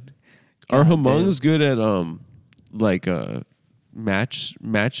 Yeah. Are God Hmongs good at like match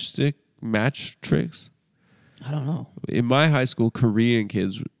tricks? I don't know. In my high school, Korean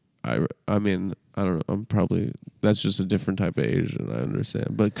kids. I mean, I don't know. I'm probably that's just a different type of Asian. I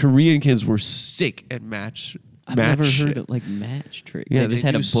understand, but Korean kids were sick at match. I've match never shit. heard of like match trick. Yeah, they just they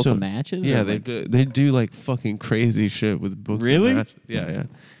had a do book so- of matches. Yeah, or, they like, do like fucking crazy shit with books. Really? And match. Yeah.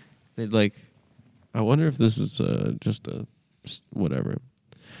 They like. I wonder if this is just a whatever.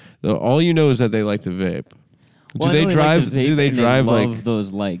 All you know is that they like to vape. Well, I do they know like drive? to vape do they and drive love like?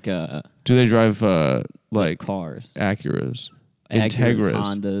 those like Do they drive like cars? Acuras? Acura, Integras.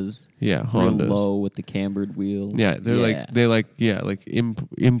 Hondas. Yeah, Real Hondas. low with the cambered wheels. Yeah, they're like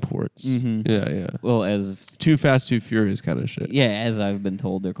imports. Mhm. Yeah. Well, as Too Fast, Too Furious kind of shit. as I've been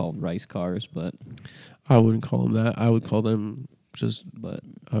told, they're called rice cars, but I wouldn't call them that. I would call them just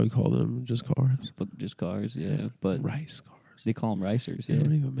cars. just cars. Yeah, but Rice cars. they call them ricers. They Yeah.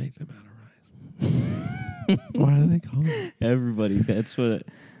 don't even make them out of rice. Why do they call them? Everybody. That's what.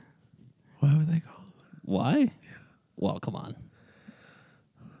 Why would they call them? Why? Well, come on.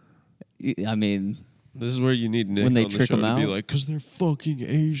 I mean, This is where you need Nick When they on the trick show 'em to be out? like, because they're fucking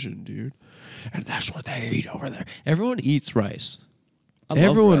Asian, dude. And that's what they eat over there. Everyone eats rice. I love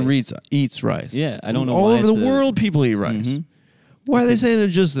Everyone rice. eats rice. Yeah, I don't know All why over the it's a- world, people eat rice. Mhm. Why are they saying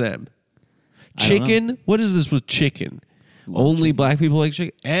it's just them? I don't know. Chicken? What is this with chicken? Love Only chicken. black people like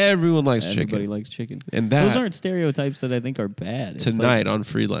chicken? Everyone likes Everybody chicken. likes chicken. And those that- aren't stereotypes that I think are bad. It's Tonight like, on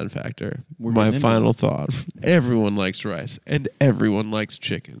Freeland Factor, We're my getting into final thought. Everyone likes rice and everyone likes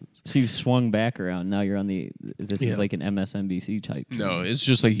chicken. so you swung back around. Now you're on the. This Yeah. is like an MSNBC type. No, it's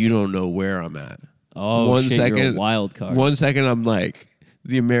just like you don't know where I'm at. Oh, One shit, you're a second- wild card. 1 second, I'm like,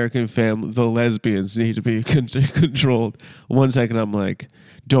 the American family, the lesbians need to be controlled. 1 second, I'm like,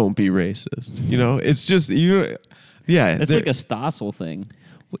 don't be racist. You know, it's just, yeah. That's they're- like a Stossel thing.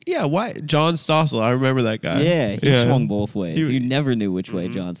 yeah, why? John Stossel, I remember that guy. Yeah, he swung both ways. He- you never knew which way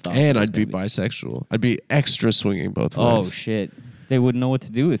John Stossel And was I'd be gonna bisexual. I'd be extra swinging both Oh, ways. shit. They wouldn't know what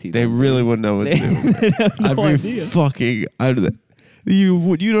to do with you. They then. really wouldn't know what to do. They'd have no I'd be idea. fucking.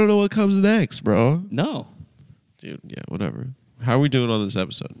 You don't know what comes next, bro. No. Dude, yeah, whatever. How are we doing on this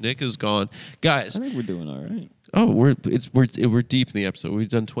episode? Nick is gone, guys. I think we're doing all right. Oh, we're deep in the episode. We've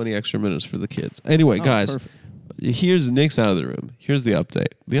done 20 extra minutes for the kids. Anyway, Oh, guys, perfect. here's Nick's out of the room. Here's the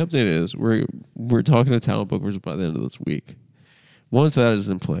update. The update is we're talking to talent bookers by the end of this week. Once that is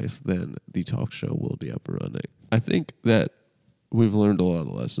in place, then the talk show will be up and running. I think that we've learned a lot of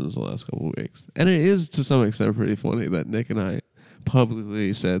lessons the last couple of weeks, and it is to some extent pretty funny that Nick and I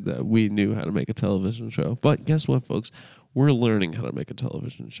publicly said that we knew how to make a television show. But guess what, folks? We're learning how to make a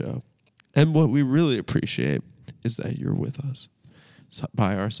television show. And what we really appreciate is that you're with us,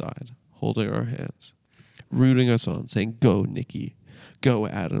 by our side, holding our hands, rooting us on, saying, go, Nikki. Go,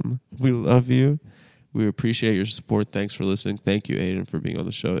 Adam. We love you. We appreciate your support. Thanks for listening. Thank you, Aiden, for being on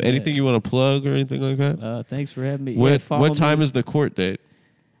the show. Anything you want to plug or anything like that? Thanks for having me. What time is the court date?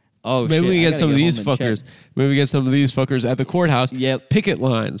 Oh, Maybe shit. we I get gotta some of home these and check. fuckers. Maybe we get some of these fuckers at the courthouse. Yep. Picket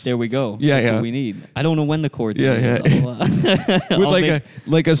lines. There we go. Yeah, That's yeah. what we need. I don't know when the court Yeah, is. yeah. I'll, With I'll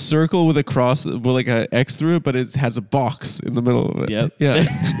make- a circle with a cross, with like a X through it, but it has a box in the middle of it. Yep.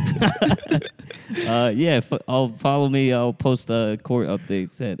 Yeah. I'll follow me. I'll post the court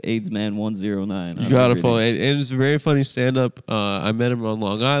updates at AIDSman109. You gotta follow it. And it's a very funny stand up. I met him on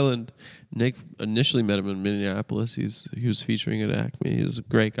Long Island. Nick initially met him in Minneapolis. He was featuring at Acme. He's a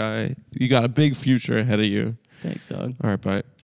great guy. You got a big future ahead of you. Thanks, dog. All right, bye.